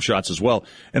down some shots as well.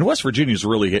 And West Virginia's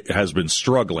really has been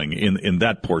struggling in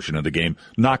that portion of the game,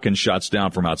 knocking shots down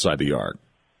from outside the yard.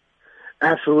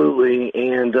 Absolutely,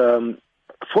 and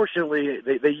fortunately,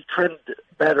 they trend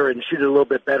better and shoot a little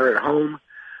bit better at home,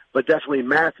 but definitely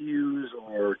Matthews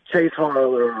or Chase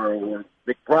Harler or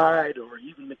McBride or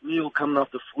even McNeil coming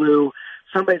off the flu,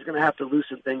 somebody's going to have to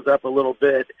loosen things up a little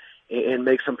bit and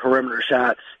make some perimeter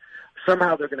shots.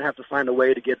 Somehow they're going to have to find a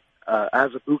way to get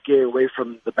Azubuike away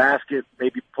from the basket,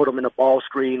 maybe put him in a ball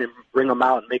screen and bring him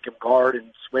out and make him guard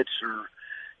and switch or,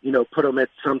 put them at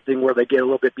something where they get a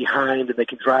little bit behind and they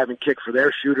can drive and kick for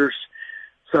their shooters.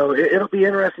 So it'll be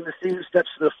interesting to see who steps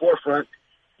to the forefront.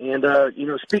 And,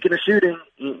 speaking of shooting,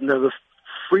 the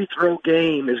free throw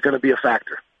game is going to be a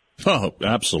factor. Oh,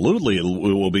 absolutely it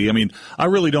will be. I mean, I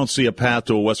really don't see a path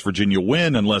to a West Virginia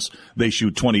win unless they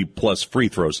shoot 20-plus free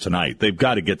throws tonight. They've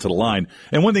got to get to the line.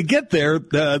 And when they get there,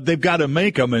 they've got to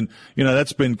make them. And,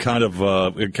 that's been kind of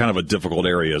a difficult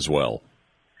area as well.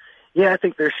 Yeah, I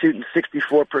think they're shooting 64%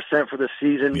 for the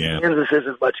season. Yeah. Kansas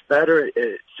isn't much better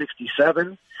at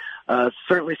 67%.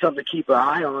 Certainly something to keep an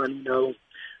eye on.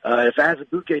 If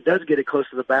Azubuike does get it close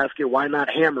to the basket, why not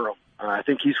hammer him? I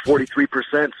think he's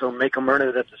 43%, so make him earn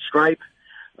it at the stripe.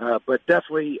 But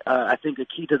definitely, I think the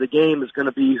key to the game is going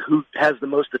to be who has the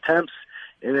most attempts.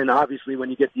 And then obviously when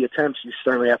you get the attempts, you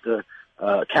certainly have to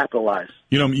capitalize.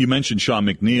 You mentioned Sean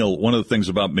McNeil. One of the things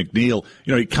about McNeil,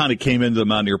 he kind of came into the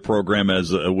Mountaineer program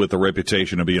as with a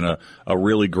reputation of being a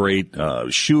really great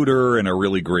shooter and a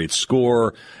really great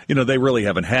scorer. They really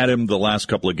haven't had him the last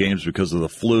couple of games because of the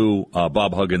flu.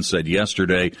 Bob Huggins said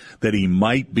yesterday that he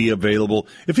might be available.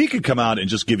 If he could come out and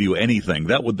just give you anything,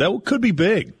 that could be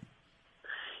big.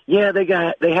 Yeah,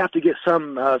 they have to get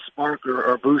some spark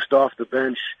or boost off the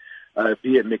bench.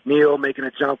 Be it McNeil making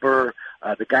a jumper.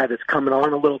 The guy that's coming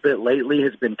on a little bit lately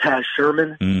has been Taz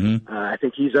Sherman. Mm-hmm. I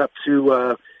think he's up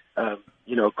to,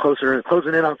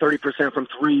 closing in on 30% from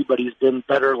three, but he's been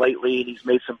better lately and he's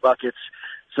made some buckets.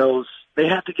 So they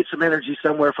have to get some energy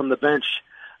somewhere from the bench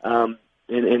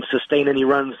and sustain any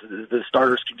runs. The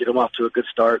starters can get them off to a good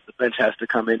start. The bench has to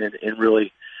come in and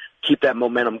really keep that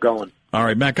momentum going. All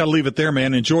right, Matt, got to leave it there,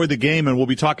 man. Enjoy the game, and we'll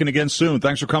be talking again soon.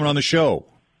 Thanks for coming on the show.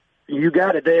 You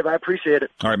got it, Dave. I appreciate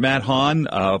it. All right, Matt Hahn,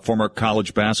 former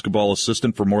college basketball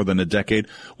assistant for more than a decade.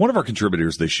 One of our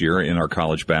contributors this year in our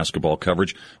college basketball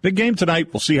coverage. Big game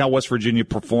tonight. We'll see how West Virginia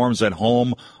performs at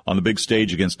home on the big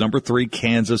stage against number 3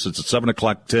 Kansas. It's a 7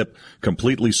 o'clock tip,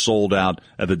 completely sold out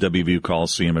at the WVU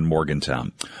Coliseum in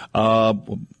Morgantown.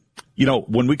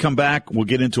 When we come back, we'll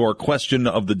get into our question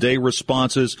of the day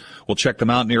responses. We'll check the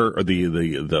Mountaineer or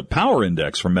the power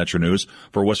index from Metro News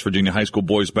for West Virginia high school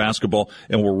boys basketball,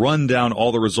 and we'll run down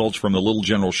all the results from the Little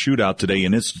General Shootout today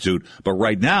in Institute. But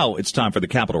right now, it's time for the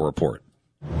Capitol Report.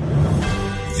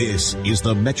 This is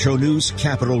the Metro News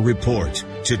Capital Report.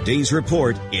 Today's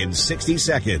report in 60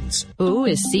 seconds. Who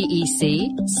is CEC?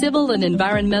 Civil and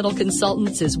Environmental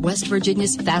Consultants is West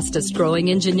Virginia's fastest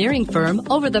growing engineering firm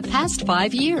over the past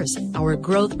 5 years. Our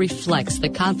growth reflects the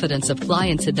confidence of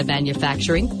clients in the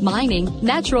manufacturing, mining,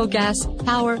 natural gas,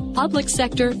 power, public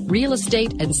sector, real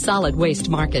estate, and solid waste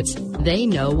markets. They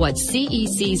know what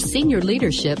CEC's senior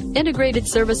leadership, integrated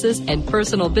services, and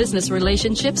personal business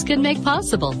relationships can make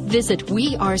possible. Visit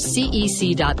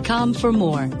wearecec.com for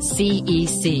more.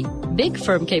 CEC. Big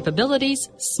firm capabilities,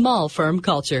 small firm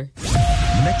culture.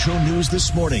 Metro News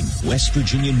this morning. West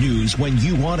Virginia news when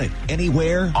you want it.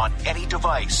 Anywhere, on any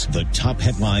device. The top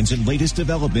headlines and latest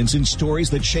developments in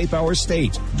stories that shape our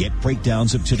state. Get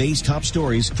breakdowns of today's top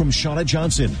stories from Shauna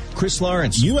Johnson, Chris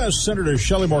Lawrence. U.S. Senator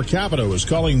Shelley Moore Capito is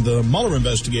calling the Mueller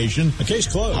investigation a case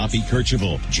closed. Hoppy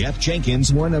Kercheval, Jeff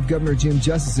Jenkins. One of Governor Jim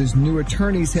Justice's new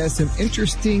attorneys has some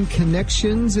interesting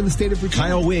connections in the state of Virginia.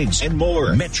 Kyle Wiggs and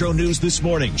more. Metro News this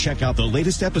morning. Check out the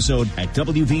latest episode at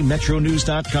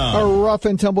WVMetroNews.com. A rough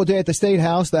and tumble day at the State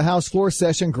House. The House floor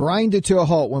session grinded to a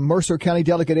halt when Mercer County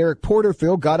Delegate Eric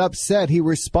Porterfield got upset. He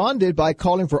responded by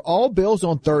calling for all bills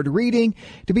on third reading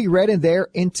to be read in their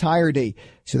entirety.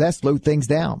 So that slowed things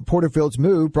down. Porterfield's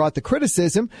move brought the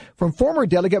criticism from former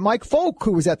Delegate Mike Folk,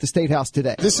 who was at the State House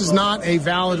today. This is not a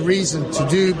valid reason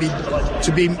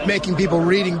to be making people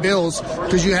reading bills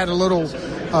because you had a little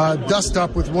dust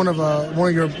up with one of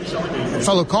your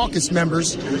fellow caucus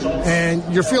members, and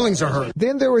your feelings are hurt.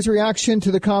 Then there was reaction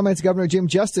to the comments Governor Jim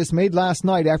Justice made last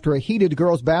night after a heated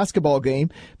girls basketball game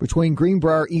between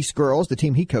Greenbrier East Girls, the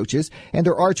team he coaches, and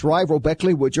their arch rival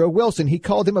Beckley Woodrow Wilson. He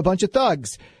called them a bunch of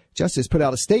thugs. Justice put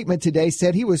out a statement today,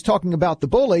 said he was talking about the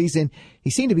bullies, and he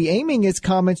seemed to be aiming his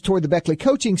comments toward the Beckley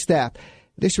coaching staff.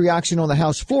 This reaction on the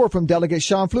House floor from Delegate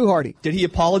Sean Fluharty. Did he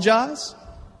apologize?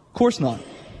 Of course not.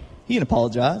 He didn't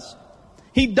apologize.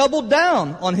 He doubled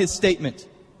down on his statement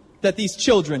that these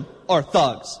children are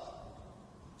thugs.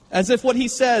 As if what he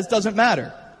says doesn't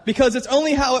matter, because it's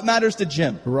only how it matters to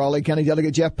Jim. Raleigh County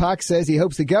Delegate Jeff Pack says he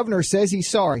hopes the governor says he's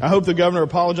sorry. I hope the governor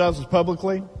apologizes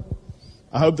publicly.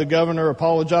 I hope the governor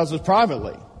apologizes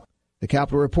privately. The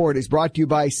Capitol Report is brought to you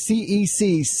by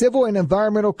CEC, Civil and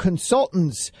Environmental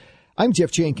Consultants. I'm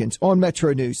Jeff Jenkins on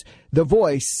Metro News, the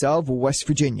voice of West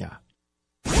Virginia.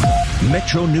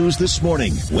 Metro News this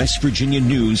morning. West Virginia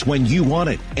news when you want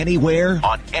it. Anywhere,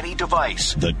 on any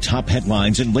device. The top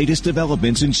headlines and latest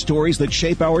developments in stories that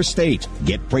shape our state.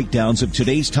 Get breakdowns of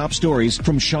today's top stories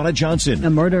from Shauna Johnson.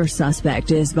 A murder suspect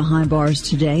is behind bars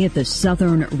today at the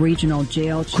Southern Regional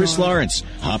Jail. Chris Lawrence,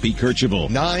 Hoppy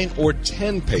Kercheval. 9 or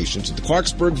 10 patients at the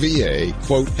Clarksburg VA,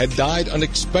 quote, had died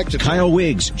unexpectedly. Kyle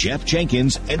Wiggs, Jeff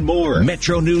Jenkins, and more.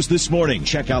 Metro News this morning.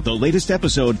 Check out the latest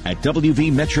episode at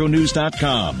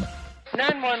WVMetroNews.com.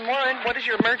 911, what is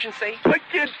your emergency? My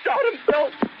kid shot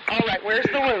himself. All right, where's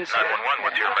the wounds? 911,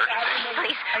 what's your emergency?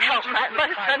 Please help.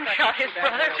 My son shot his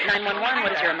brother. 911,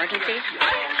 what is your emergency?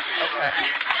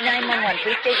 911,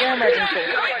 please state your emergency.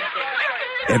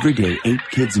 Every day, 8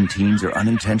 kids and teens are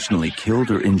unintentionally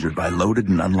killed or injured by loaded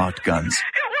and unlocked guns.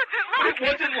 It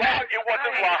wasn't locked.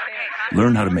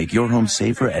 Learn how to make your home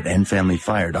safer at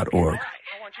endfamilyfire.org.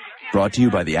 Brought to you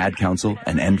by the Ad Council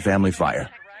and End Family Fire.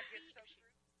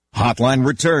 Hotline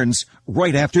returns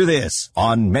right after this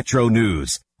on Metro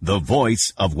News, the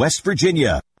voice of West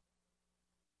Virginia.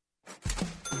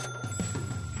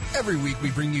 Every week we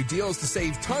bring you deals to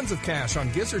save tons of cash on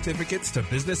gift certificates to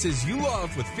businesses you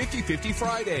love with 50/50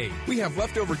 Friday. We have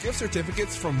leftover gift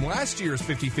certificates from last year's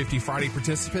 50/50 Friday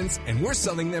participants, and we're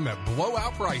selling them at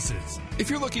blowout prices. If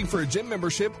you're looking for a gym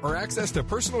membership or access to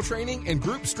personal training and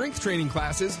group strength training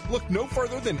classes, look no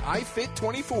further than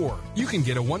iFit24. You can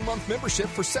get a 1-month membership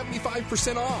for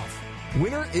 75% off.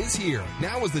 Winter is here.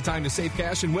 Now is the time to save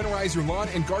cash and winterize your lawn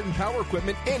and garden power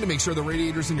equipment, and to make sure the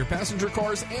radiators in your passenger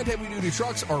cars and heavy-duty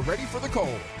trucks are ready for the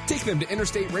cold. Take them to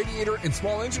Interstate Radiator and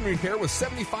Small Engine Repair with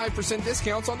 75%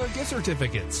 discounts on their gift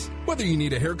certificates. Whether you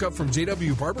need a haircut from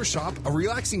JW Barbershop, a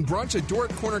relaxing brunch at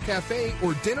Dorrit Corner Cafe,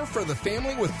 or dinner for the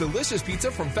family with delicious pizza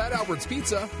from Fat Albert's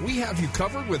Pizza, we have you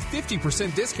covered with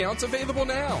 50% discounts available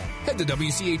now. Head to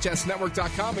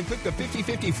WCHSnetwork.com and click the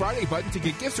 50/50 Friday button to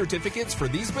get gift certificates for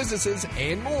these businesses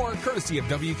and more, courtesy of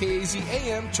WKAZ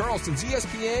AM, Charleston's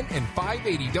ESPN, and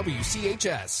 580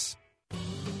 WCHS.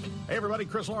 Hey everybody,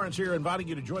 Chris Lawrence here, inviting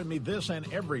you to join me this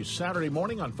and every Saturday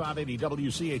morning on 580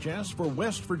 WCHS for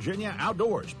West Virginia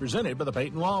Outdoors, presented by the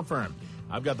Peyton Law Firm.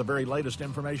 I've got the very latest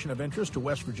information of interest to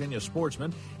West Virginia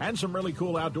sportsmen and some really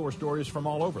cool outdoor stories from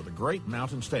all over the great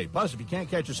Mountain State. Plus, if you can't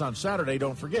catch us on Saturday,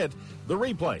 don't forget the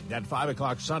replay at 5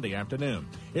 o'clock Sunday afternoon.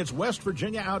 It's West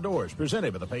Virginia Outdoors,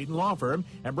 presented by the Peyton Law Firm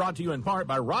and brought to you in part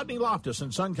by Rodney Loftus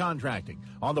and Son Contracting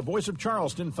on the Voice of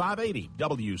Charleston, 580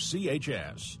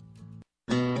 WCHS.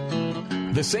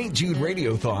 The St. Jude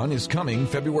Radiothon is coming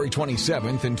February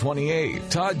 27th and 28th.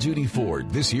 Todd Judy Ford,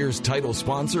 this year's title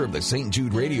sponsor of the St.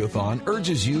 Jude Radiothon,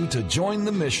 urges you to join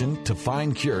the mission to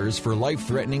find cures for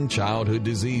life-threatening childhood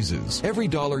diseases. Every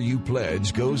dollar you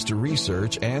pledge goes to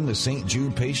research and the St.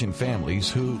 Jude patient families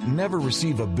who never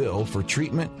receive a bill for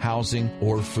treatment, housing,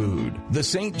 or food. The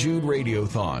St. Jude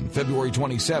Radiothon, February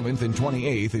 27th and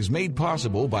 28th, is made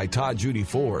possible by Todd Judy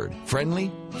Ford.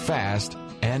 Friendly, fast,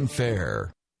 and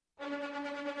fair.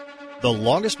 The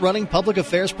longest-running public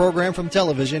affairs program from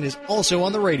television is also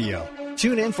on the radio.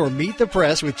 Tune in for Meet the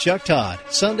Press with Chuck Todd,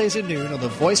 Sundays at noon on the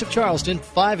Voice of Charleston,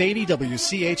 580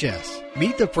 WCHS.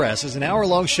 Meet the Press is an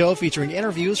hour-long show featuring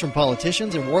interviews from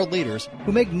politicians and world leaders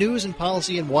who make news and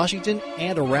policy in Washington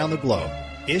and around the globe.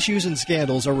 Issues and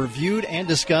scandals are reviewed and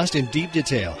discussed in deep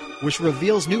detail, which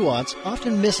reveals nuance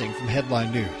often missing from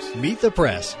headline news. Meet the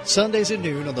Press, Sundays at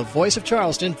noon on the Voice of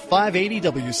Charleston, 580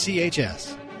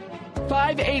 WCHS.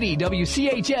 580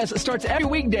 WCHS starts every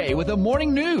weekday with the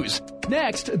morning news.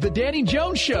 Next, the Danny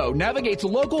Jones Show navigates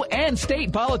local and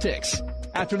state politics.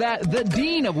 After that, the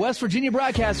Dean of West Virginia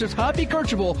Broadcasters, Hoppy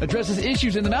Kercheval, addresses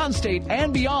issues in the Mountain State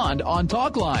and beyond on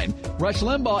Talkline. Rush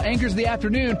Limbaugh anchors the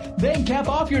afternoon, then cap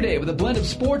off your day with a blend of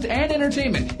sports and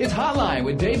entertainment. It's Hotline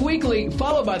with Dave Weekly,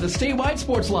 followed by the statewide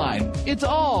sports line. It's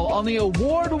all on the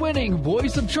award-winning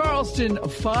Voice of Charleston,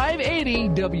 580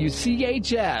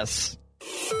 WCHS.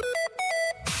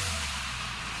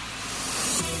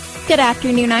 Good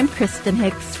afternoon, I'm Kristen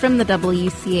Hicks from the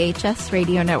WCHS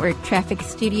Radio Network Traffic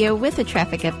Studio with a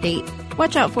traffic update.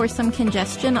 Watch out for some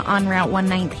congestion on Route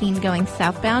 119 going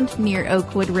southbound near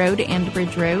Oakwood Road and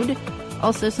Bridge Road.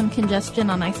 Also some congestion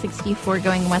on I-64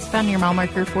 going westbound near mile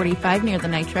marker 45 near the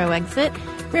Nitro exit.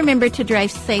 Remember to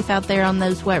drive safe out there on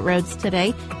those wet roads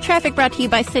today. Traffic brought to you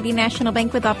by City National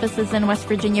Bank with offices in West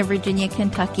Virginia, Virginia,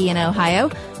 Kentucky, and Ohio.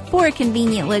 For a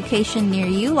convenient location near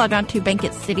you, log on to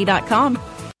bankatcity.com.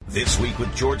 This week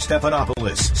with George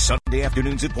Stephanopoulos, Sunday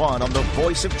afternoons at 1 on the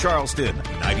Voice of Charleston,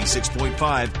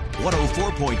 96.5,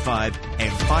 104.5,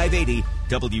 and 580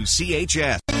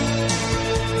 WCHS.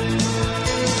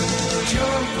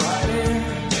 Jump right in,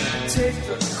 take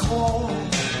the call,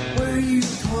 where you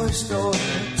pushed or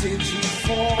did you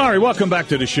fall? All right, welcome back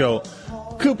to the show.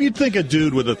 Coop, you'd think a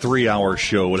dude with a 3-hour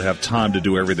show would have time to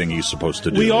do everything he's supposed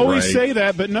to do. We always right? say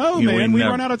that, but no, man, we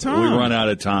run out of time. We run out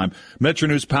of time. Metro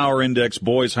News Power Index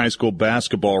Boys High School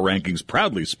Basketball Rankings,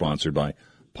 proudly sponsored by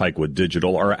Pikewood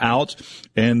Digital, are out.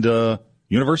 And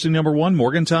University number 1,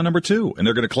 Morgantown number 2. And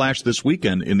they're going to clash this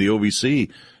weekend in the OVC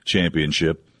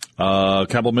Championship.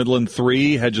 Cabell Midland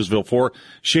 3, Hedgesville 4,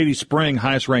 Shady Spring,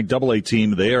 highest ranked AA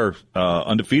team. They are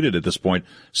undefeated at this point.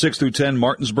 6 through 10,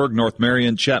 Martinsburg, North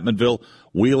Marion, Chapmanville,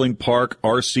 Wheeling Park,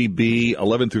 RCB,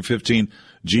 11 through 15,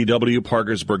 GW,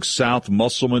 Parkersburg South,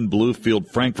 Musselman,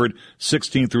 Bluefield, Frankfort,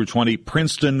 16 through 20,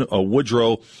 Princeton,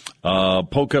 Woodrow,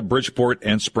 Polka, Bridgeport,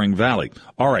 and Spring Valley.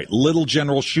 All right, little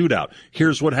general shootout.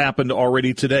 Here's what happened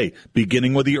already today,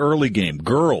 beginning with the early game.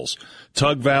 Girls,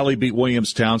 Tug Valley beat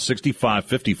Williamstown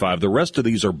 65-55. The rest of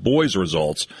these are boys'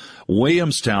 results.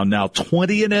 Williamstown now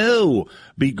 20-0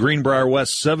 beat Greenbrier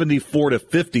West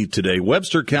 74-50 today.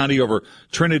 Webster County over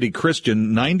Trinity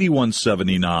Christian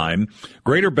 91-79.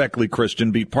 Greater Beckley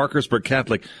Christian beat Parkersburg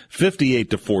Catholic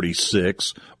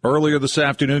 58-46. Earlier this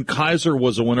afternoon, Kaiser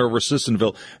was a winner over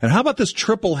Sissonville. And how about this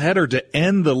triple header to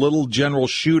end the little general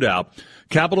shootout?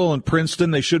 Capital and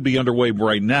Princeton, they should be underway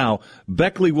right now.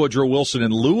 Beckley, Woodrow Wilson,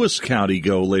 and Lewis County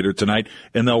go later tonight,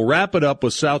 and they'll wrap it up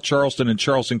with South Charleston and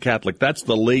Charleston Catholic. That's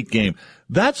the late game.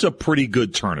 That's a pretty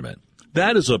good tournament.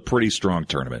 That is a pretty strong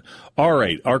tournament. All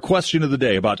right, our question of the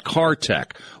day about car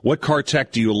tech. What car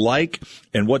tech do you like,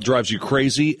 and what drives you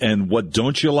crazy, and what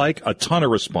don't you like? A ton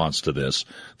of response to this.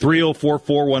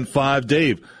 304-415.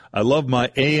 Dave, I love my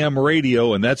AM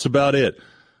radio, and that's about it.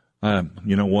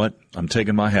 You know what? I'm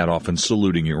taking my hat off and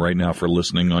saluting you right now for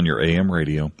listening on your AM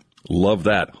radio. Love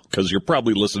that, because you're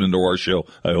probably listening to our show.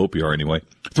 I hope you are anyway.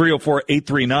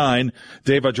 304-839.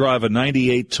 Dave, I drive a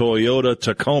 98 Toyota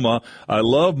Tacoma. I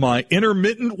love my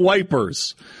intermittent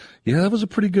wipers. Yeah, that was a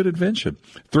pretty good invention.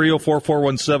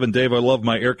 304-417. Dave, I love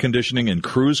my air conditioning and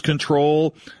cruise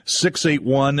control.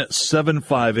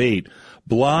 681-758.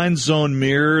 Blind zone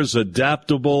mirrors,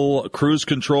 adaptable cruise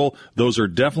control. Those are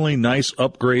definitely nice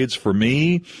upgrades for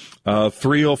me.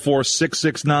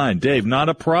 304-669. Dave, not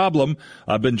a problem.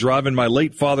 I've been driving my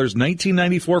late father's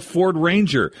 1994 Ford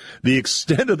Ranger. The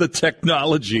extent of the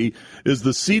technology is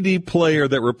the CD player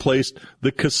that replaced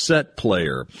the cassette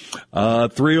player.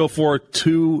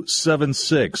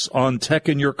 304-276 on tech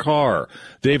in your car.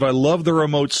 Dave, I love the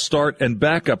remote start and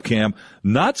backup cam.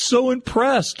 Not so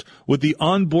impressed with the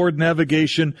onboard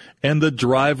navigation and the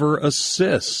driver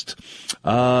assist.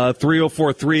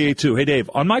 304-382. Hey, Dave,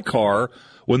 on my car,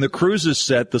 when the cruise is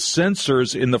set, the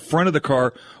sensors in the front of the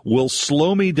car will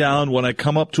slow me down when I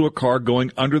come up to a car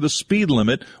going under the speed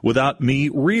limit without me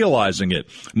realizing it.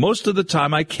 Most of the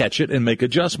time I catch it and make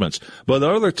adjustments, but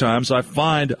other times I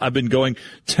find I've been going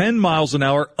 10 miles an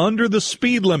hour under the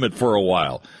speed limit for a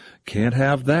while. Can't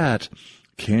have that.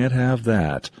 Can't have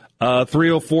that.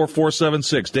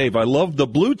 304-476. Dave, I love the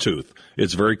Bluetooth.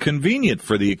 It's very convenient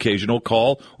for the occasional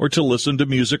call or to listen to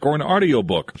music or an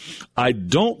audiobook. I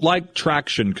don't like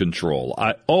traction control.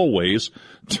 I always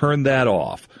turn that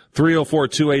off.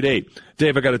 304-288.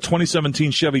 Dave, I got a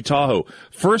 2017 Chevy Tahoe.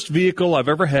 First vehicle I've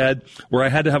ever had where I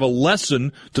had to have a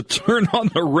lesson to turn on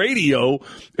the radio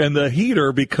and the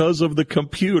heater because of the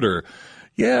computer.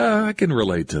 Yeah, I can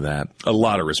relate to that. A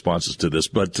lot of responses to this,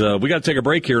 but we got to take a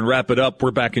break here and wrap it up.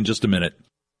 We're back in just a minute.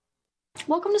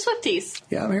 Welcome to Swifties.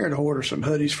 Yeah, I'm here to order some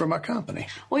hoodies for my company.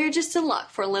 Well, you're just in luck.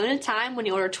 For a limited time, when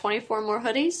you order 24 more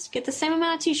hoodies, get the same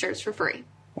amount of t-shirts for free.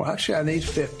 Well, actually, I need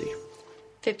 50.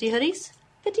 50 hoodies,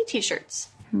 50 t-shirts.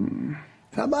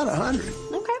 How about 100?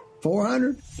 Okay.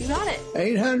 400? You got it.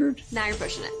 800? Now you're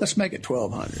pushing it. Let's make it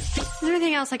 1,200. Is there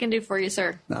anything else I can do for you,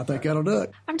 sir? I think that'll do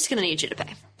it. I'm just going to need you to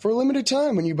pay. For a limited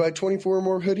time, when you buy 24 or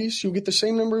more hoodies, you'll get the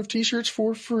same number of t-shirts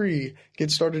for free.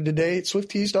 Get started today at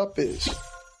swiftees.biz.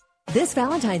 This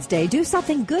Valentine's Day, do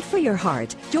something good for your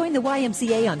heart. Join the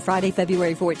YMCA on Friday,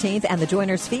 February 14th, and the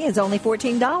joiner's fee is only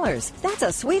 $14. That's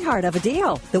a sweetheart of a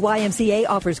deal. The YMCA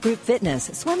offers group fitness,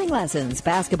 swimming lessons,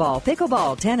 basketball,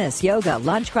 pickleball, tennis, yoga,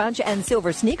 lunch crunch, and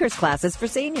silver sneakers classes for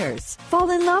seniors.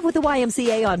 Fall in love with the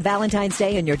YMCA on Valentine's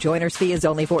Day, and your joiner's fee is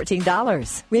only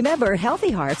 $14. Remember,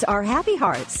 healthy hearts are happy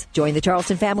hearts. Join the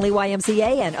Charleston Family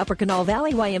YMCA and Upper Canal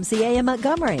Valley YMCA in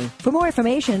Montgomery. For more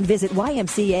information, visit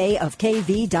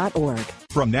ymcaofkv.org.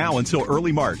 From now until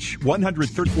early March,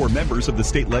 134 members of the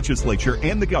state legislature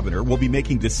and the governor will be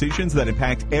making decisions that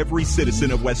impact every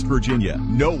citizen of West Virginia.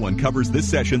 No one covers this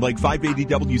session like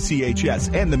 580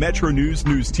 WCHS and the Metro News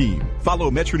news team.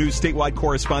 Follow Metro News statewide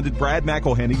correspondent Brad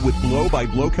McElhenney with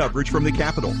blow-by-blow coverage from the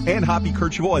Capitol, and Hoppy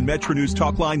Kercheval and Metro News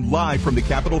Talkline live from the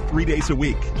Capitol 3 days a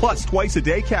week, plus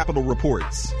twice-a-day Capitol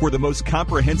reports. For the most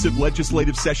comprehensive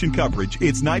legislative session coverage,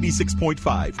 it's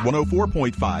 96.5,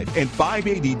 104.5, and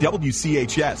 580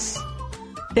 WCHS.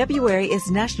 February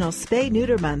is National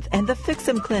Spay-Neuter Month, and the Fix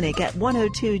 'em Clinic at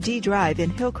 102 D Drive in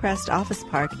Hillcrest Office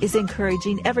Park is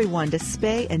encouraging everyone to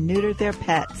spay and neuter their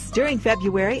pets. During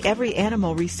February, every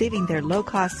animal receiving their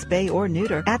low-cost spay or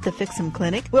neuter at the Fix 'em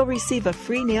Clinic will receive a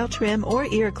free nail trim or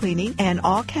ear cleaning, and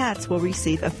all cats will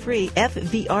receive a free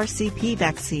FVRCP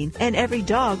vaccine, and every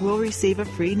dog will receive a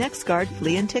free NexGard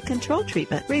flea and tick control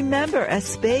treatment. Remember, a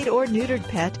spayed or neutered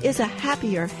pet is a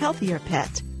happier, healthier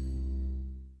pet.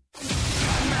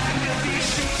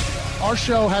 Our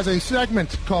show has a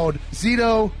segment called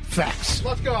Zito Facts.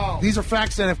 Let's go. These are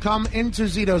facts that have come into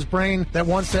Zito's brain that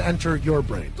wants to enter your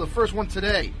brain. The first one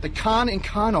today. The con in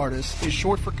con artist is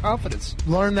short for confidence.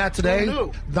 Learn that today. Who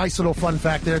knew? Nice little fun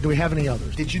fact there. Do we have any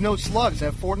others? Did you know slugs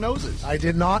have 4 noses? I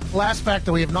did not. Last fact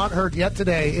that we have not heard yet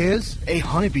today is... a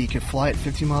honeybee can fly at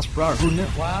 50 miles per hour. Who knew?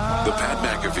 Wow. The Pat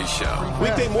McAfee Show.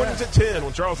 Weekday mornings at 10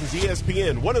 on Charleston's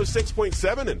ESPN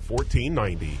 106.7 and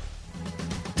 1490.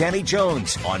 Danny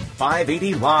Jones on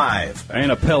 580 Live.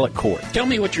 An appellate court. Tell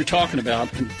me what you're talking about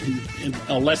in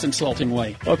a less insulting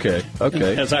way. Okay.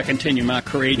 As I continue my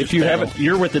courageous battle.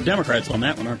 You're with the Democrats on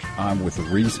that one, aren't you? I'm with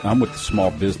the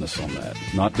small business on that,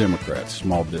 not Democrats.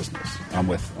 Small business. I'm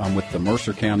with the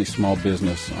Mercer County small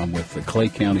business. I'm with the Clay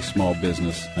County small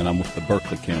business, and I'm with the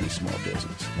Berkeley County small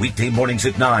business. Weekday mornings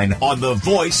at 9 on the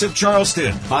Voice of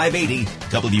Charleston, 580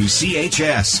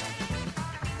 WCHS.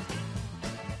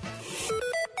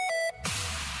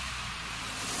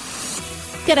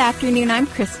 Good afternoon. I'm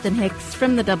Kristen Hicks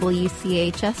from the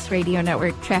WCHS Radio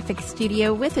Network Traffic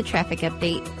Studio with a traffic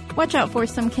update. Watch out for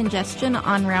some congestion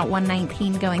on Route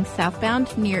 119 going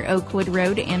southbound near Oakwood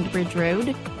Road and Bridge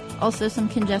Road. Also some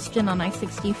congestion on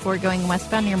I-64 going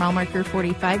westbound near mile marker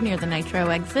 45 near the Nitro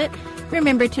exit.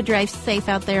 Remember to drive safe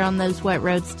out there on those wet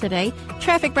roads today.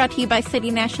 Traffic brought to you by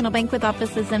City National Bank with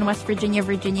offices in West Virginia,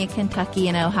 Virginia, Kentucky,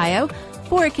 and Ohio.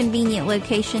 For a convenient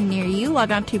location near you,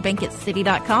 log on to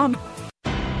bankatcity.com.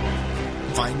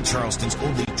 Find Charleston's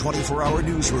only 24-hour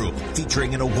newsroom,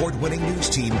 featuring an award-winning news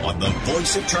team on the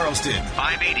Voice of Charleston.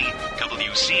 580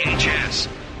 WCHS.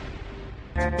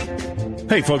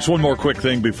 Hey, folks, one more quick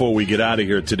thing before we get out of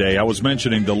here today. I was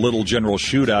mentioning the Little General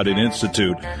Shootout at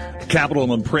Institute.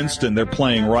 Capital and Princeton, they're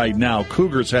playing right now.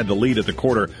 Cougars had the lead at the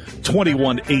quarter,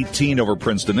 21-18 over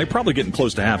Princeton. They're probably getting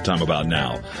close to halftime about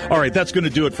now. All right, that's going to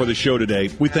do it for the show today.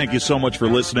 We thank you so much for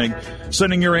listening,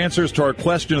 sending your answers to our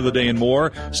question of the day and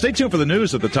more. Stay tuned for the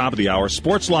news at the top of the hour.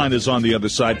 Sportsline is on the other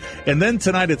side. And then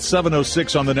tonight at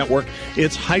 7:06 on the network,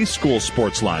 it's High School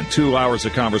Sportsline. 2 hours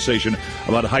of conversation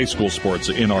about high school sports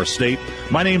in our state.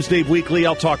 My name's Dave Weekley.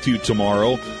 I'll talk to you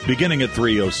tomorrow, beginning at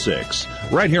 3:06.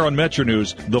 Right here on Metro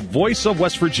News, the voice of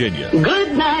West Virginia.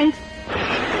 Good night.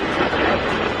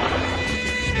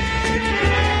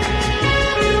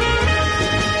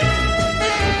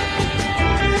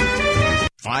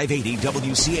 .580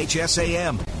 WCHS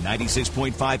AM,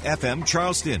 96.5 FM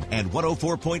Charleston, and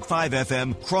 104.5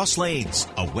 FM Cross Lanes,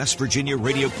 a West Virginia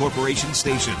Radio Corporation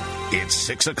station. It's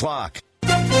 6 o'clock.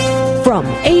 From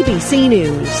ABC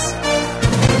News,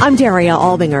 I'm Daria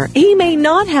Albinger. He may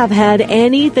not have had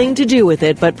anything to do with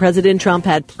it, but President Trump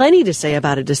had plenty to say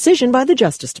about a decision by the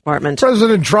Justice Department.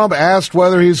 President Trump asked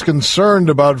whether he's concerned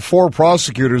about 4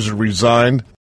 prosecutors who resigned